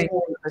 He has Right.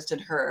 no interest in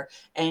her,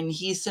 and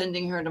he's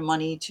sending her the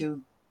money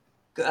to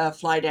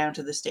fly down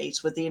to the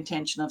States with the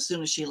intention of, as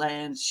soon as she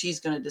lands,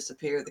 she's going to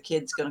disappear, the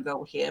kid's going to go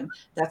with him.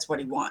 That's what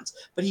he wants.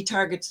 But he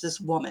targets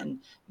this woman,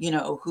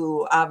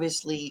 who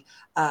obviously,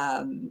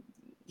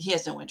 he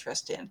has no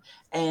interest in,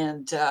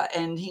 and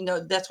he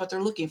know that's what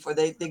they're looking for.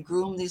 They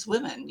groom these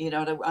women,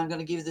 I'm going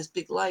to give you this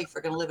big life,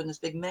 we're going to live in this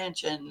big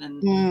mansion,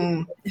 and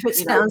Mm. If it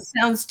you know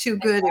sounds too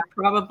good, it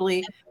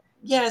probably.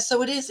 yeah,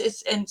 so it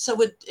is. And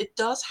so it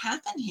does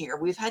happen here.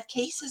 We've had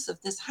cases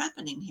of this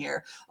happening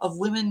here, of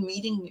women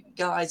meeting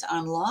guys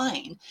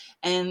online,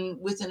 and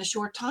within a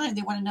short time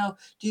they want to know,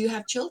 do you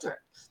have children?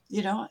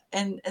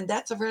 And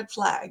that's a red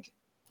flag.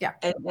 Yeah.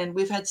 And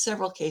we've had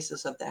several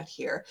cases of that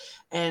here.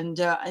 And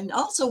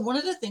also, one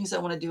of the things I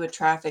want to do at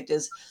Trafficked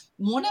is,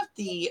 one of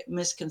the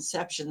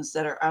misconceptions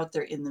that are out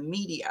there in the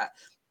media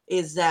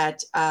is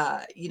that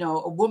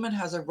a woman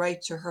has a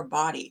right to her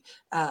body.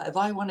 If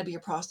I want to be a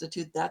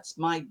prostitute, that's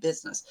my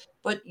business.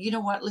 But you know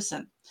what?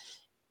 Listen,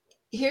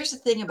 here's the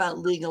thing about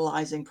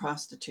legalizing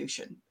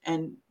prostitution.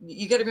 And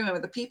you got to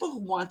remember, the people who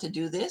want to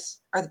do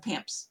this are the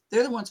pimps.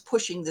 They're the ones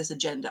pushing this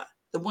agenda.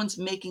 The ones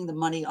making the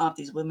money off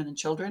these women and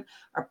children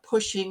are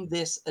pushing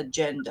this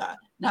agenda,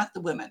 not the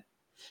women,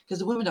 because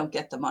the women don't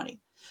get the money.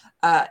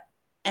 Uh,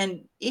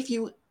 and if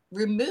you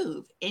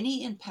remove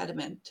any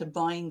impediment to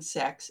buying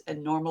sex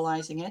and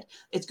normalizing it,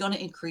 it's going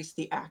to increase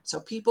the act. So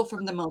people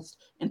from the most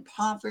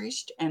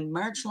impoverished and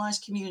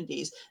marginalized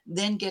communities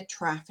then get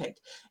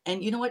trafficked.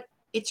 And you know what?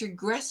 It's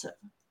regressive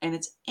and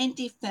it's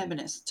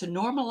anti-feminist to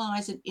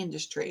normalize an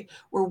industry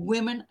where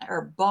women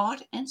are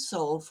bought and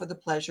sold for the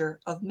pleasure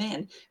of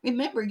men.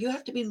 Remember, you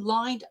have to be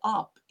lined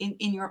up in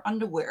your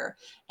underwear,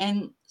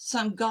 and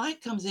some guy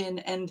comes in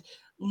and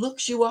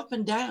looks you up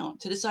and down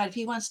to decide if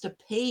he wants to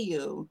pay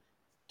you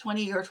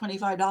 $20 or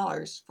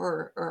 $25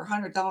 or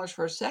 $100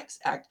 for a sex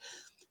act.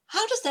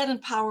 How does that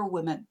empower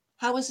women?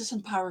 How is this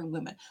empowering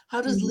women?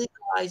 How does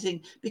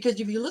legalizing, because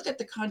if you look at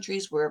the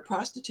countries where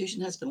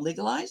prostitution has been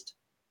legalized,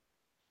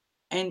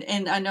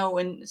 and I know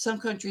in some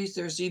countries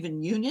there's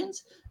even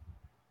unions,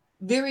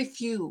 very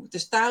few,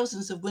 there's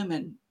thousands of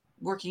women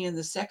working in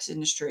the sex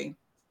industry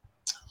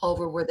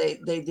over where they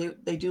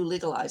do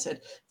legalize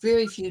it.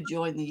 Very few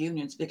join the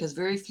unions because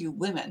very few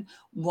women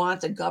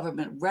want a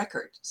government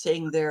record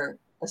saying they're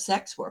a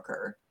sex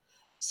worker,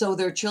 so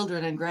their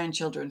children and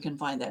grandchildren can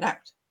find that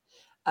out.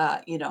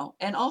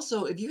 And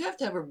also if you have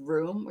to have a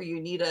room where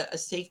you need a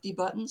safety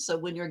button, so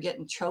when you're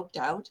getting choked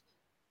out,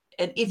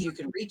 and if you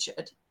can reach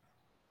it,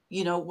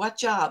 what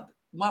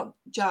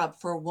job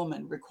for a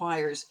woman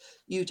requires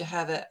you to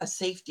have a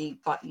safety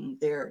button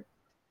there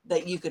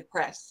that you could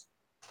press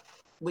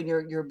when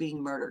you're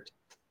being murdered?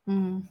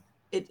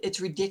 It's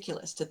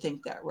ridiculous to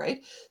think that,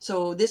 right?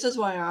 So this is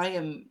why I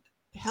am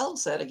hell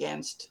set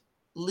against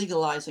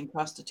legalizing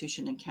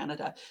prostitution in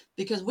Canada,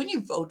 because when you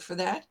vote for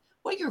that,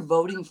 what you're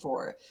voting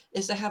for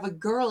is to have a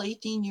girl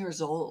 18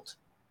 years old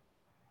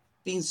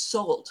being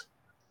sold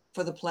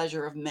for the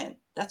pleasure of men.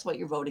 That's what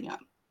you're voting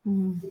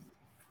on.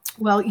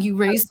 Well, you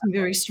raised some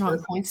very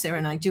strong points there,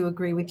 and I do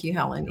agree with you,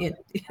 Helen.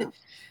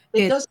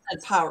 It doesn't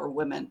empower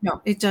women.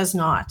 No, it does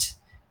not.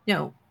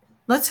 No.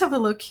 Let's have a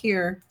look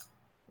here.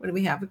 What do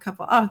we have? A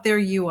couple. Oh, there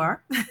you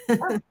are.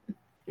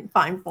 In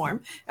fine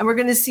form. And we're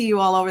going to see you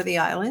all over the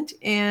island.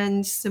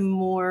 And some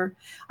more.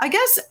 I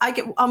guess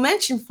I'll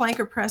mention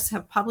Flanker Press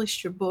have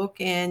published your book,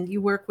 and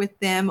you work with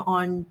them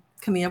on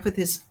coming up with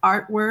this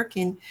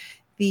artwork and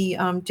the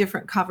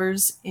different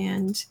covers.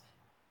 And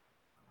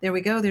there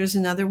we go. There's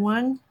another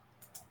one.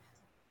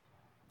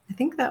 I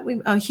think that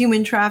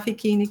human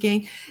trafficking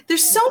again.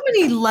 There's so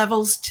many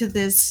levels to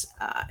this,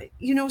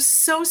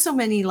 so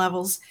many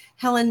levels.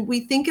 Helen, we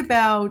think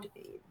about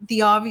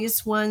the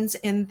obvious ones,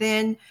 and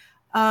then,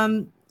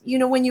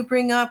 when you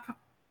bring up,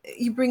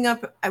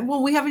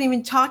 well, we haven't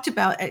even talked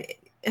about a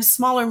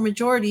smaller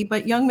majority,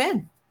 but young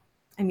men.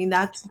 I mean,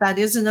 that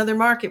is another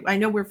market. I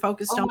know we're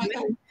focused on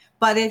women,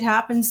 but it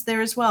happens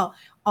there as well,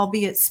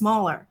 albeit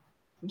smaller.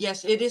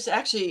 Yes, it is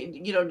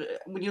actually,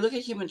 when you look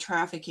at human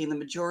trafficking, the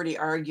majority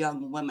are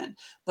young women,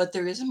 but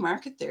there is a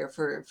market there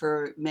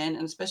for men,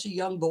 and especially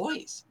young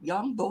boys.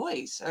 Young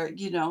boys are,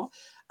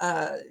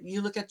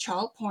 you look at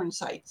child porn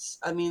sites.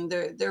 I mean,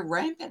 they're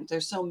rampant.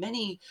 There's so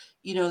many,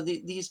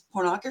 these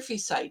pornography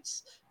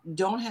sites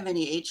don't have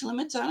any age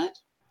limits on it.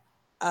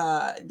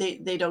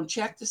 They don't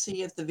check to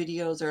see if the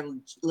videos are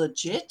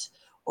legit,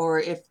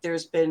 or if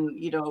there's been,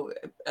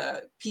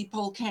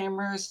 peephole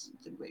cameras,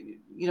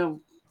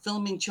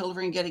 filming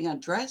children getting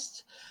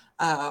undressed,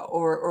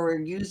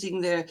 or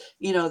using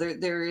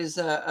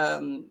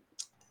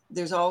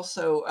there's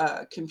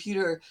also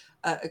computer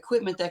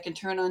equipment that can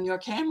turn on your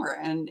camera.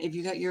 And if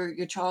you got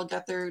your child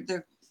got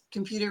their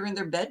computer in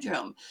their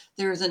bedroom,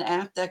 there's an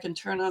app that can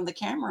turn on the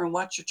camera and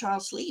watch your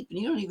child sleep, and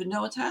you don't even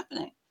know what's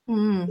happening.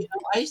 I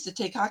used to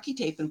take hockey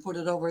tape and put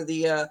it over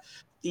the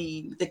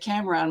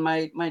camera on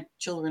my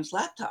children's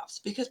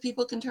laptops because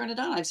people can turn it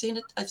on. I've seen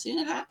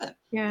it happen.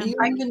 Yeah, you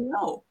don't even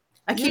know.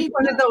 I keep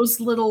one of those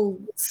little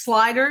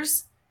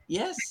sliders.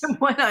 Yes.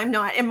 When I'm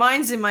not, and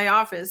mine's in my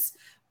office,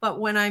 but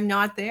when I'm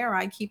not there,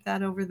 I keep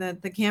that over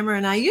the camera.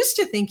 And I used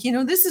to think,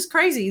 this is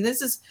crazy.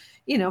 This is,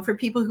 for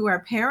people who are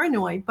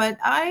paranoid. But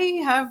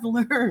I have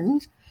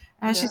learned,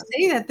 as you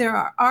say, that there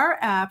are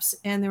apps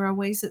and there are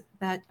ways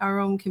that our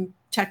own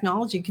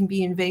technology can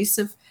be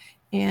invasive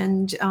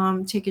and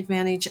take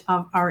advantage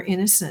of our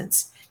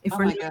innocence if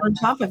we're not on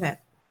top of it.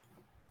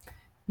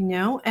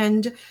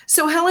 And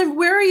so, Helen,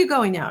 where are you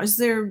going now?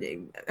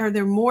 Are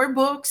there more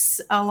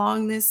books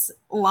along this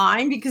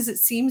line? Because it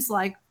seems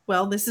like,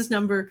 well, this is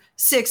number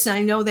 6. And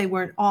I know they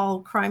weren't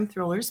all crime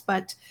thrillers,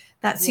 but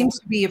that seems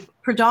to be a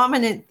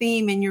predominant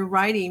theme in your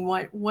writing.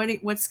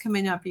 What's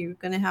coming up? You're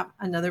going to have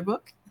another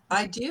book?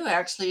 I do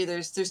actually.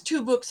 There's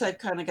 2 books I've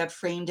kind of got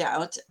framed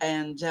out,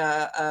 and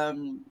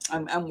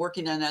I'm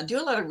working on. I do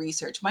a lot of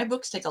research. My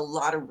books take a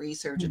lot of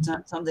research. It's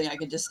not something I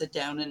can just sit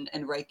down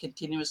and write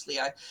continuously.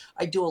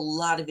 I do a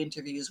lot of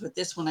interviews. With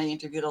this one, I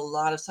interviewed a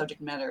lot of subject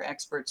matter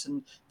experts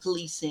in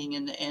policing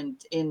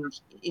and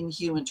in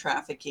human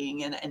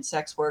trafficking and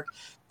sex work,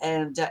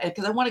 and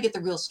because I want to get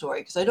the real story,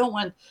 because I don't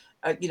want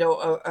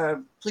a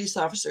police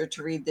officer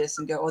to read this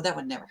and go, oh, that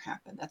would never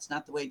happen. That's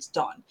not the way it's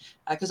done.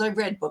 Because I've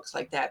read books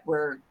like that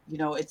where,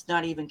 it's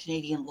not even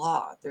Canadian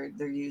law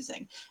they're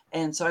using.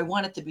 And so I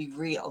want it to be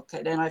real.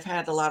 And I've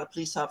had a lot of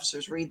police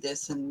officers read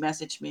this and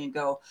message me and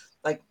go,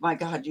 like, my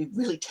God, you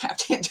really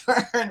tapped into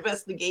our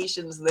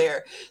investigations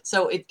there.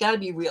 So it's got to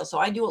be real. So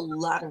I do a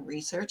lot of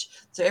research.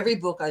 So every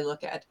book I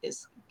look at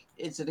is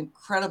an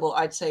incredible,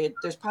 I'd say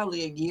there's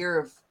probably a year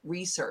of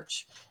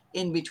research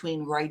in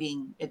between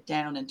writing it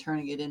down and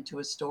turning it into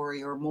a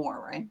story or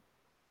more, right?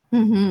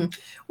 Mm-hmm.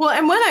 Well,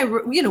 and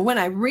when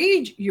I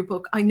read your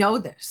book, I know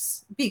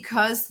this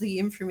because the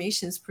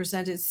information is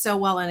presented so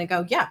well, and I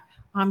go, yeah,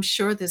 I'm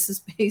sure this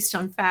is based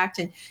on fact,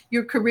 and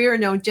your career,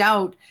 no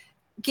doubt,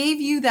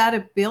 gave you that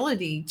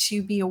ability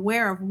to be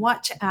aware of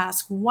what to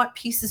ask, what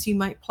pieces you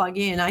might plug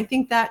in. I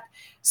think that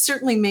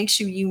certainly makes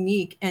you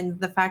unique. And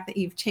the fact that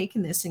you've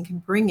taken this and can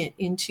bring it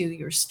into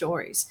your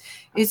stories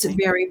is Okay.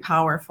 very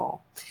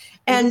powerful. It was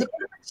And a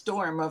perfect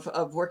storm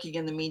of working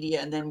in the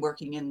media and then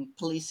working in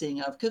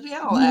policing, of because we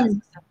all ask mm,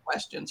 the same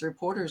questions.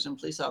 Reporters and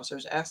police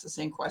officers ask the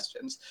same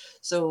questions.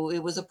 So it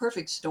was a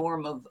perfect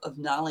storm of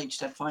knowledge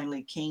that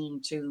finally came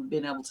to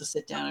being able to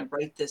sit down and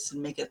write this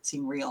and make it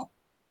seem real.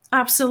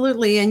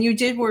 absolutely. And you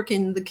did work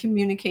in the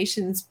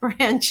communications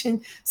branch,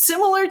 and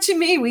similar to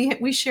me,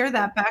 we share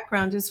that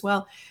background as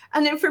well.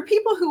 And then for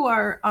people who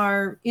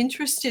are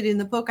interested in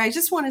the book, I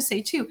just want to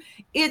say too,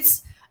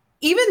 it's,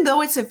 even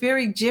though it's a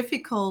very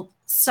difficult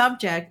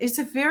subject, it's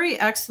a very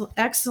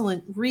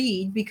excellent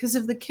read because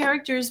of the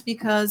characters,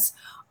 because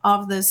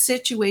of the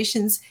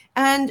situations.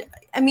 And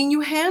I mean,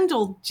 you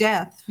handle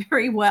death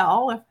very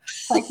well,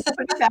 if I can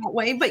put it that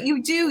way. But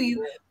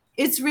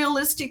it's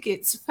realistic,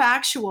 it's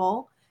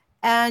factual,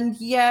 and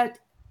yet,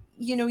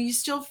 you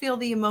still feel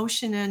the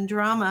emotion and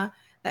drama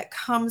that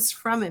comes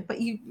from it,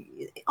 but you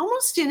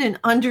almost in an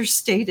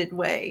understated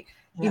way.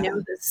 Yeah.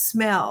 The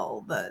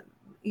smell, the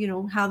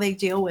how they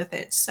deal with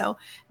it. So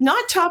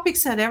not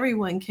topics that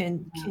everyone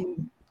can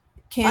do.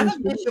 I'm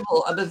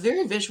a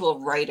very visual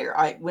writer.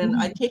 When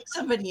I Mhm. take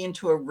somebody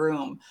into a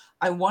room,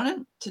 I want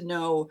them to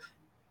know,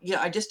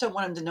 I just don't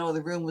want them to know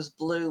the room was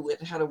blue.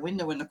 It had a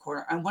window in the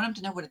corner. I want them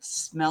to know what it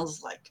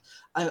smells like.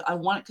 I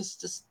want it because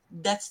just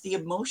that's the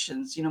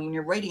emotions. When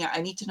you're writing,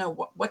 I need to know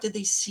what did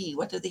they see?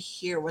 What did they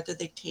hear? What did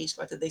they taste?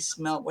 What did they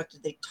smell? What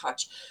did they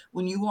touch?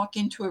 When you walk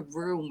into a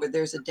room where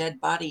there's a dead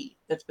body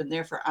that's been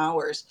there for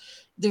hours,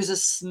 there's a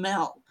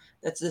smell.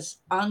 That's this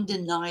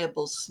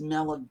undeniable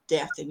smell of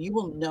death. And you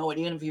will know it,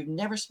 even if you've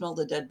never smelled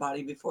a dead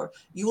body before.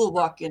 You will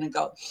walk in and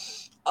go,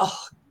 oh,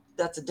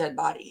 that's a dead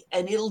body.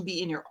 And it'll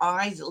be in your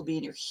eyes, it'll be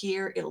in your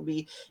hair,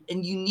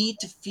 and you need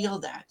to feel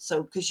that.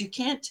 So, because you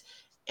can't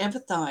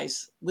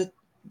empathize with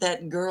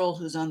that girl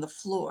who's on the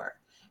floor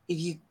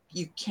if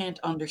you can't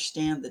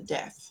understand the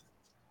death.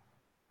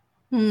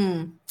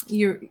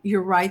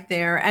 You're right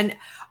there. And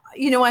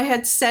I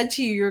had said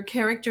to you, your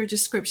character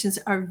descriptions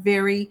are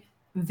very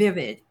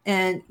vivid,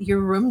 and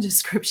your room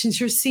descriptions,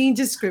 your scene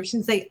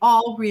descriptions, they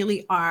all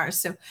really are.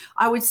 So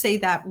I would say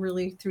that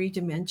really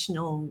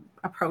three-dimensional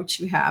approach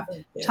you have,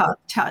 Thank you.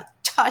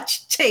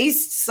 touch,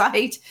 taste,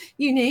 sight,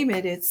 you name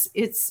it,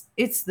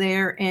 it's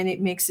there, and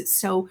it makes it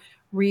so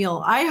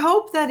real. I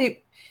hope that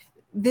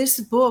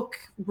this book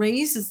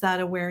raises that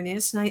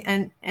awareness,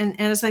 and and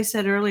as I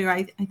said earlier,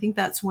 I think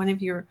that's one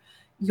of your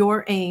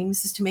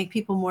aims, is to make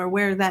people more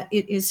aware that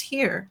it is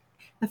here.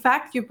 The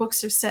fact your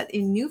books are set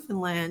in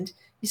Newfoundland,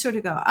 you sort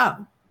of go,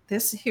 oh,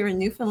 this is here in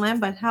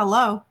Newfoundland, but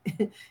hello,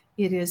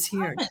 it is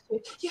here.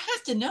 You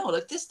have to know,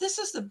 like this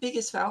is the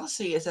biggest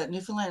fallacy, is that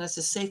Newfoundland is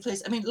a safe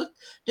place. I mean, look,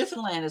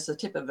 Newfoundland is the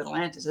tip of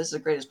Atlantis. This is the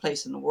greatest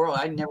place in the world.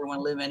 I never want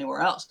to live anywhere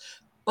else.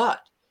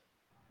 But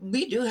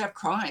we do have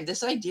crime.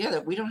 This idea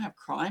that we don't have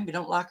crime, we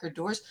don't lock our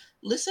doors.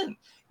 Listen,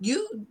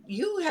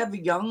 you have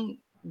a young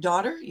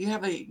daughter, you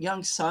have a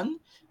young son,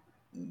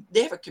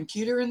 they have a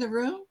computer in the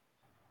room.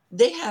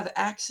 They have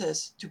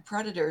access to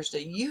predators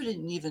that you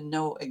didn't even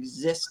know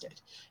existed.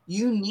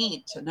 You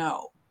need to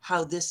know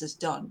how this is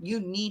done.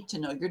 You need to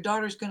know your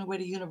daughter's going to go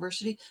to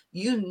university.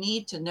 You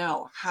need to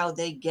know how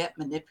they get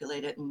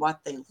manipulated and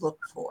what they look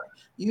for.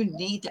 You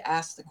need to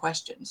ask the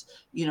questions,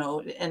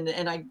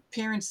 and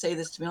parents say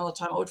this to me all the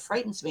time. Oh, it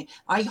frightens me.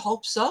 I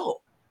hope so.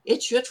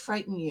 It should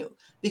frighten you,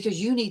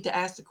 because you need to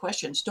ask the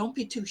questions. Don't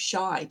be too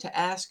shy to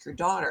ask your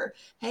daughter,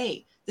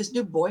 hey, this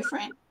new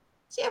boyfriend,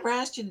 has he ever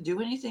asked you to do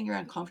anything you're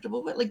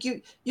uncomfortable with? Like,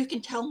 you can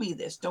tell me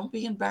this. Don't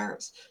be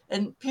embarrassed.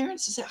 And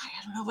parents say,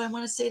 I don't know if I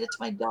want to say that to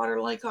my daughter.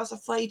 Like, cause a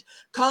fight.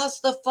 Cause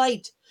the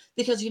fight.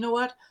 Because you know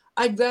what?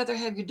 I'd rather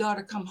have your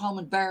daughter come home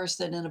embarrassed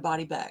than in a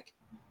body bag.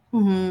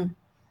 Mm-hmm.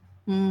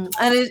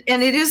 And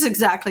it is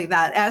exactly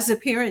that. As a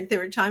parent,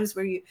 there are times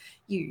where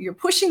you're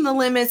pushing the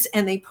limits,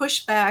 and they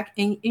push back,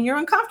 and you're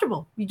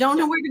uncomfortable. You don't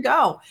know where to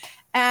go,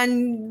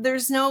 and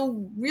there's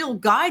no real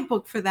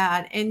guidebook for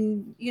that.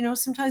 And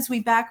sometimes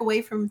we back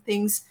away from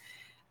things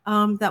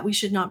that we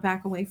should not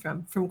back away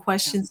from Yeah.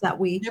 questions that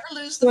we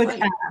Never lose the should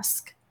fight.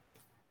 ask.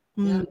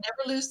 Never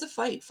lose the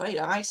fight. Fight.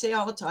 I say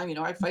all the time,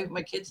 I fight with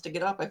my kids to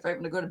get up. I fight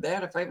them to go to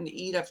bed. I fight them to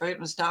eat. I fight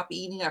them to stop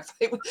eating. I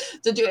fight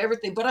to do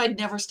everything. But I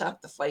never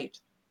stop the fight,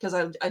 because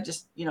I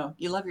just,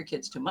 you love your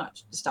kids too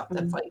much to stop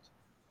that Mm. fight.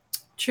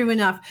 True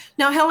enough.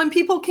 Now, Helen,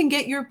 people can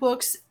get your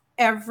books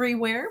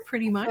everywhere,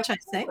 pretty much, I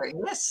say.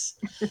 Yes,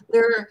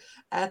 they're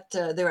at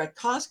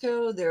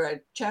Costco, they're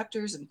at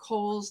Chapters and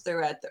Kohl's,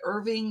 they're at the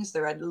Irvings,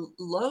 they're at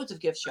loads of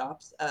gift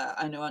shops.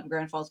 I know in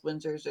Grand Falls,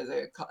 Windsor,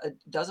 there are a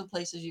dozen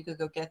places you could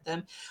go get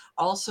them.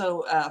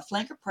 Also,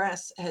 Flanker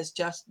Press has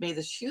just made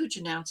this huge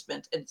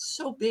announcement, and it's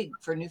so big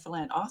for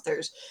Newfoundland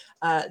authors.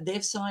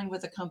 They've signed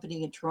with a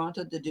company in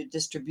Toronto to do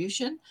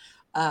distribution.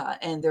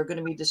 and they're going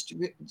to be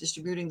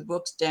distributing the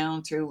books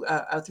down through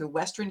out through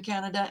Western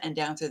Canada and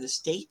down through the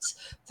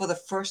States for the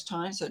first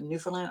time. So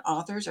Newfoundland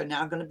authors are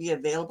now going to be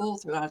available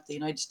throughout the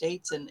United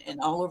States and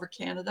all over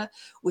Canada,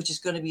 which is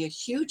going to be a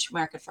huge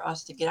market for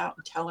us to get out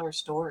and tell our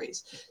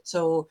stories.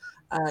 So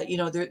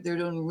they're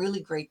doing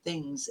really great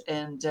things,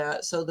 and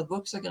so the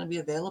books are going to be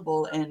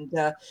available, and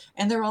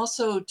they're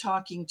also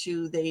talking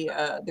to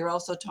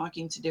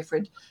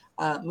different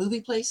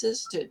movie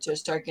places to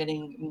start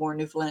getting more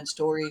Newfoundland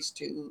stories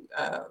to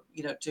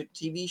to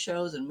TV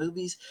shows and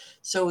movies.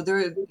 So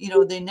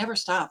they never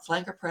stop.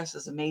 Flanker Press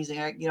is amazing.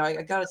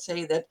 I got to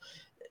say that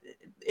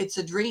it's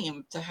a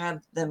dream to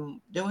have them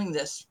doing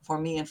this for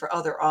me and for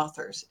other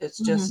authors. It's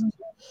just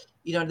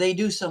they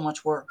do so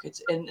much work.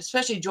 And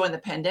especially during the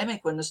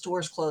pandemic when the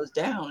stores closed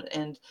down,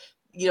 and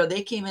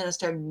they came in and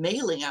started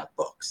mailing out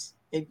books.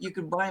 If you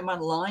could buy them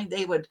online,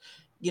 they would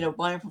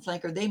buy them from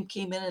Flanker. They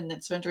came in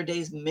and spent their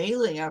days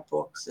mailing out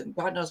books, and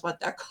God knows what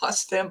that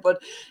cost them.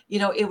 But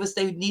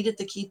they needed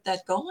to keep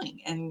that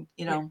going, and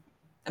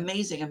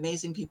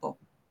amazing people.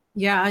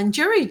 Yeah, and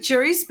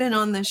Jerry's been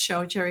on this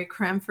show, Jerry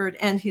Cranford,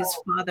 and his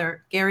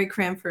father, Gary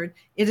Cranford.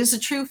 It is a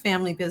true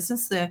family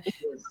business.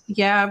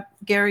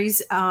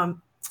 Gary's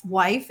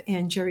wife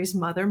and Jerry's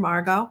mother,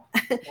 Margot,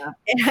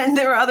 and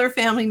there are other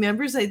family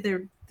members.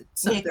 Their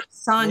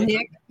son,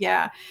 Nick,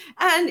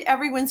 and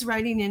everyone's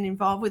writing and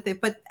involved with it.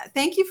 But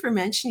thank you for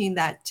mentioning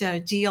that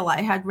deal.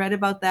 I had read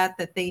about that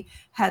they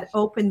had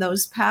opened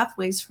those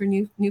pathways for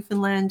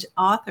Newfoundland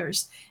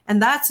authors, and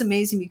that's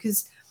amazing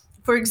because,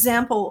 for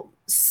example,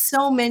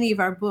 so many of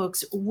our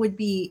books would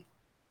be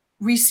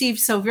received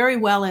so very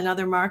well in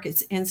other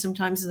markets, and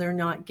sometimes they're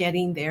not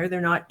getting there. They're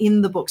not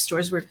in the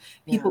bookstores where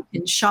people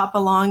can shop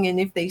along, and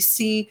if they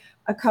see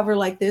a cover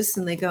like this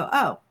and they go,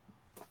 oh,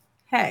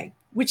 hey,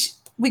 which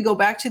we go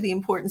back to the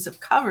importance of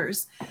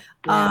covers.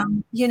 I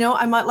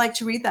might like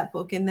to read that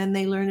book, and then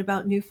they learn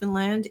about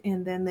Newfoundland,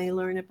 and then they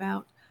learn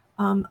about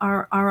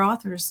our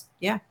authors.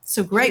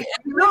 So great.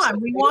 We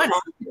want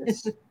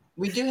it.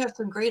 We do have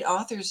some great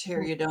authors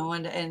here,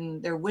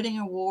 and they're winning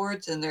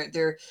awards, and they're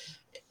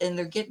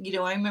getting,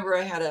 I remember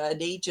I had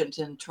an agent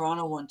in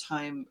Toronto one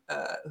time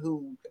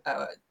who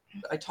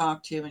I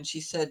talked to, and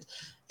she said,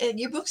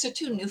 your books are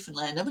too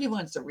Newfoundland. Nobody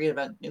wants to read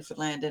about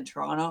Newfoundland in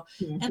Toronto.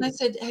 And I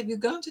said, have you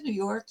gone to New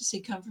York to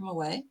see Come From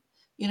Away?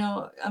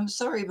 I'm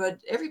sorry, but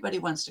everybody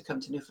wants to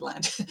come to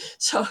Newfoundland.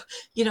 So,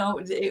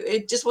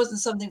 it just wasn't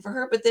something for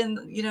her. But then,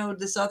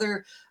 this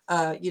other,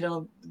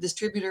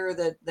 distributor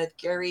that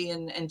Gary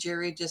and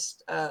Jerry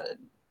just,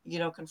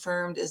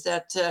 confirmed is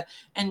that,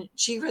 and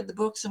she read the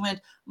books and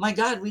went, my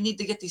God, we need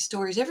to get these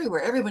stories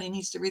everywhere. Everybody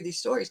needs to read these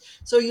stories.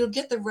 So you'll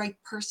get the right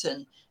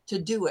person to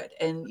do it.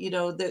 And,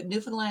 the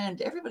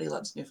Newfoundland, everybody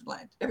loves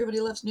Newfoundland.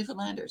 Everybody loves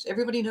Newfoundlanders.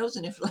 Everybody knows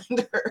a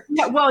Newfoundlander.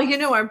 Yeah, well,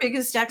 our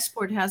biggest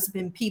export has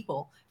been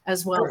people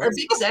as well. Our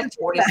biggest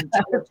export is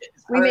intelligence.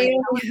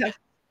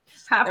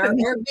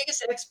 Our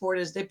biggest export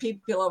is that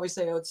people always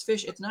say, oh, it's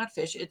fish. It's not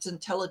fish. It's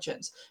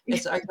intelligence.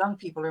 It's our young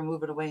people are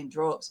moving away in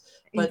droves,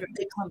 but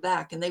they come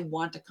back and they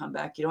want to come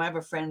back. I have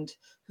a friend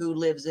who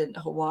lives in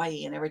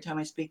Hawaii, and every time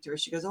I speak to her,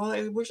 she goes, oh,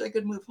 I wish I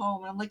could move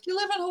home. And I'm like, you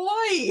live in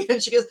Hawaii.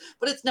 And she goes,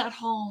 but it's not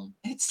home.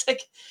 It's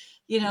like,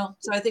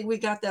 so I think we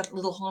got that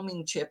little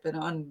homing chip and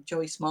on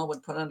Joey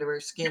Smallwood put under her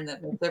skin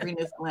that makes every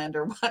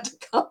Newfoundlander want to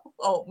come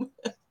home.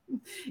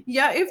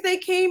 Yeah, if they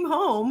came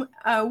home,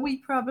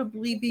 we'd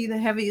probably be the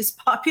heaviest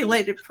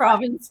populated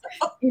province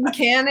in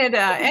Canada.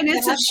 And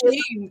it's a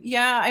shame.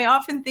 Yeah, I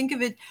often think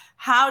of it.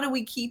 How do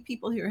we keep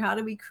people here? How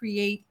do we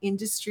create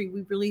industry?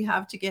 We really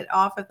have to get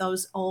off of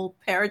those old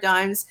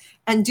paradigms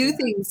and do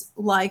things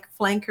like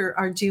Flanker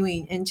are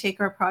doing and take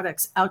our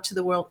products out to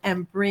the world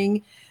and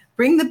bring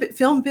the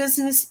film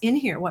business in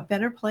here. What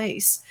better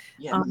place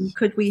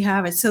could we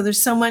have it? So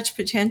there's so much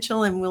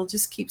potential, and we'll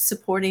just keep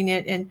supporting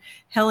it. And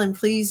Helen,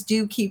 please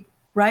do keep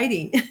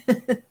writing.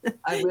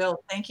 I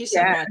will. Thank you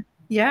so much.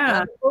 Yeah. I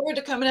look forward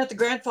to coming out to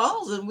Grand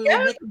Falls, and we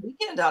will make a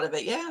weekend out of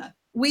it. Yeah.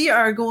 We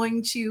are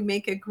going to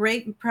make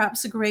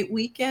perhaps a great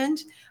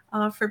weekend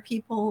for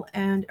people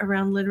and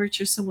around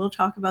literature. So we'll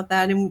talk about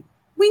that. And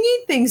we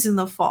need things in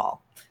the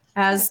fall.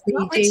 As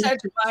the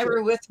Sergeant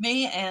Myra with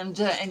me, and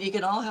you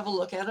can all have a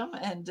look at them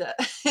and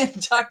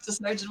talk to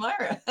Sergeant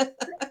Myra.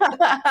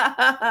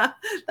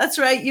 That's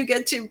right. You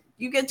get to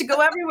go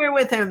everywhere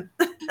with him.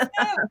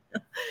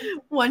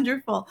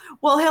 Wonderful.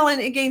 Well, Helen,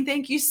 again,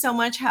 thank you so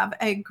much. Have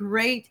a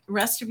great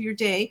rest of your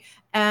day,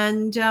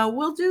 and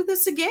we'll do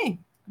this again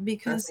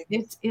because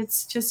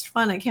it's just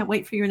fun. I can't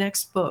wait for your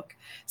next book.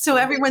 So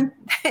everyone,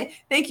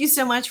 thank you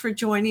so much for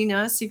joining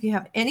us. If you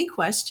have any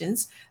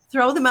questions,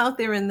 throw them out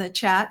there in the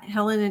chat.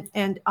 Helen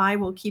and I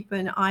will keep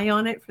an eye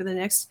on it for the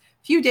next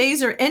few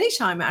days or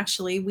anytime,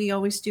 actually. We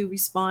always do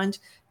respond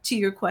to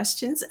your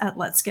questions at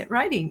Let's Get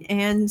Writing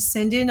and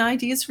send in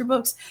ideas for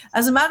books.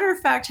 As a matter of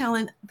fact,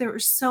 Helen, there are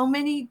so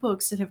many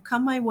books that have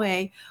come my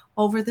way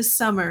over the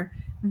summer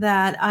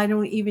that I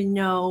don't even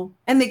know,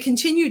 and they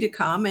continue to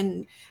come.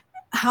 And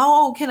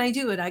how can I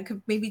do it? I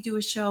could maybe do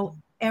a show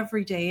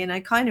every day, and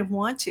I kind of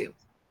want to.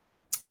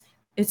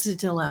 It's a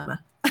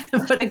dilemma.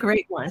 but a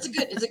great one.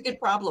 It's a good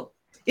problem.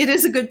 It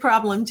is a good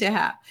problem to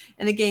have.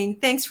 And again,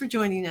 thanks for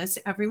joining us,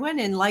 everyone,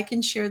 and like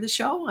and share the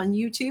show on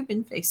YouTube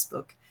and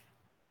Facebook.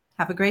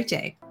 Have a great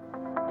day.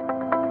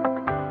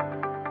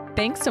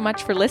 Thanks so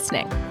much for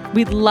listening.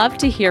 We'd love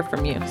to hear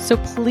from you, so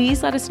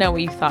please let us know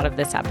what you thought of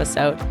this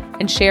episode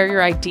and share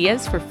your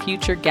ideas for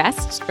future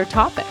guests or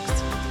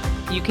topics.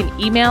 You can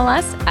email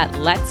us at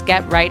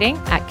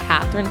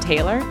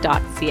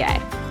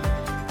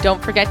letsgetwriting@katherinetaylor.ca.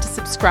 Don't forget to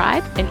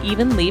subscribe and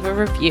even leave a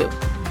review.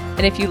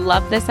 And if you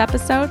love this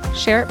episode,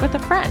 share it with a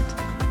friend.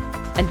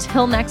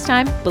 Until next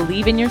time,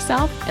 believe in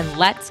yourself and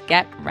let's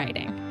get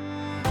writing.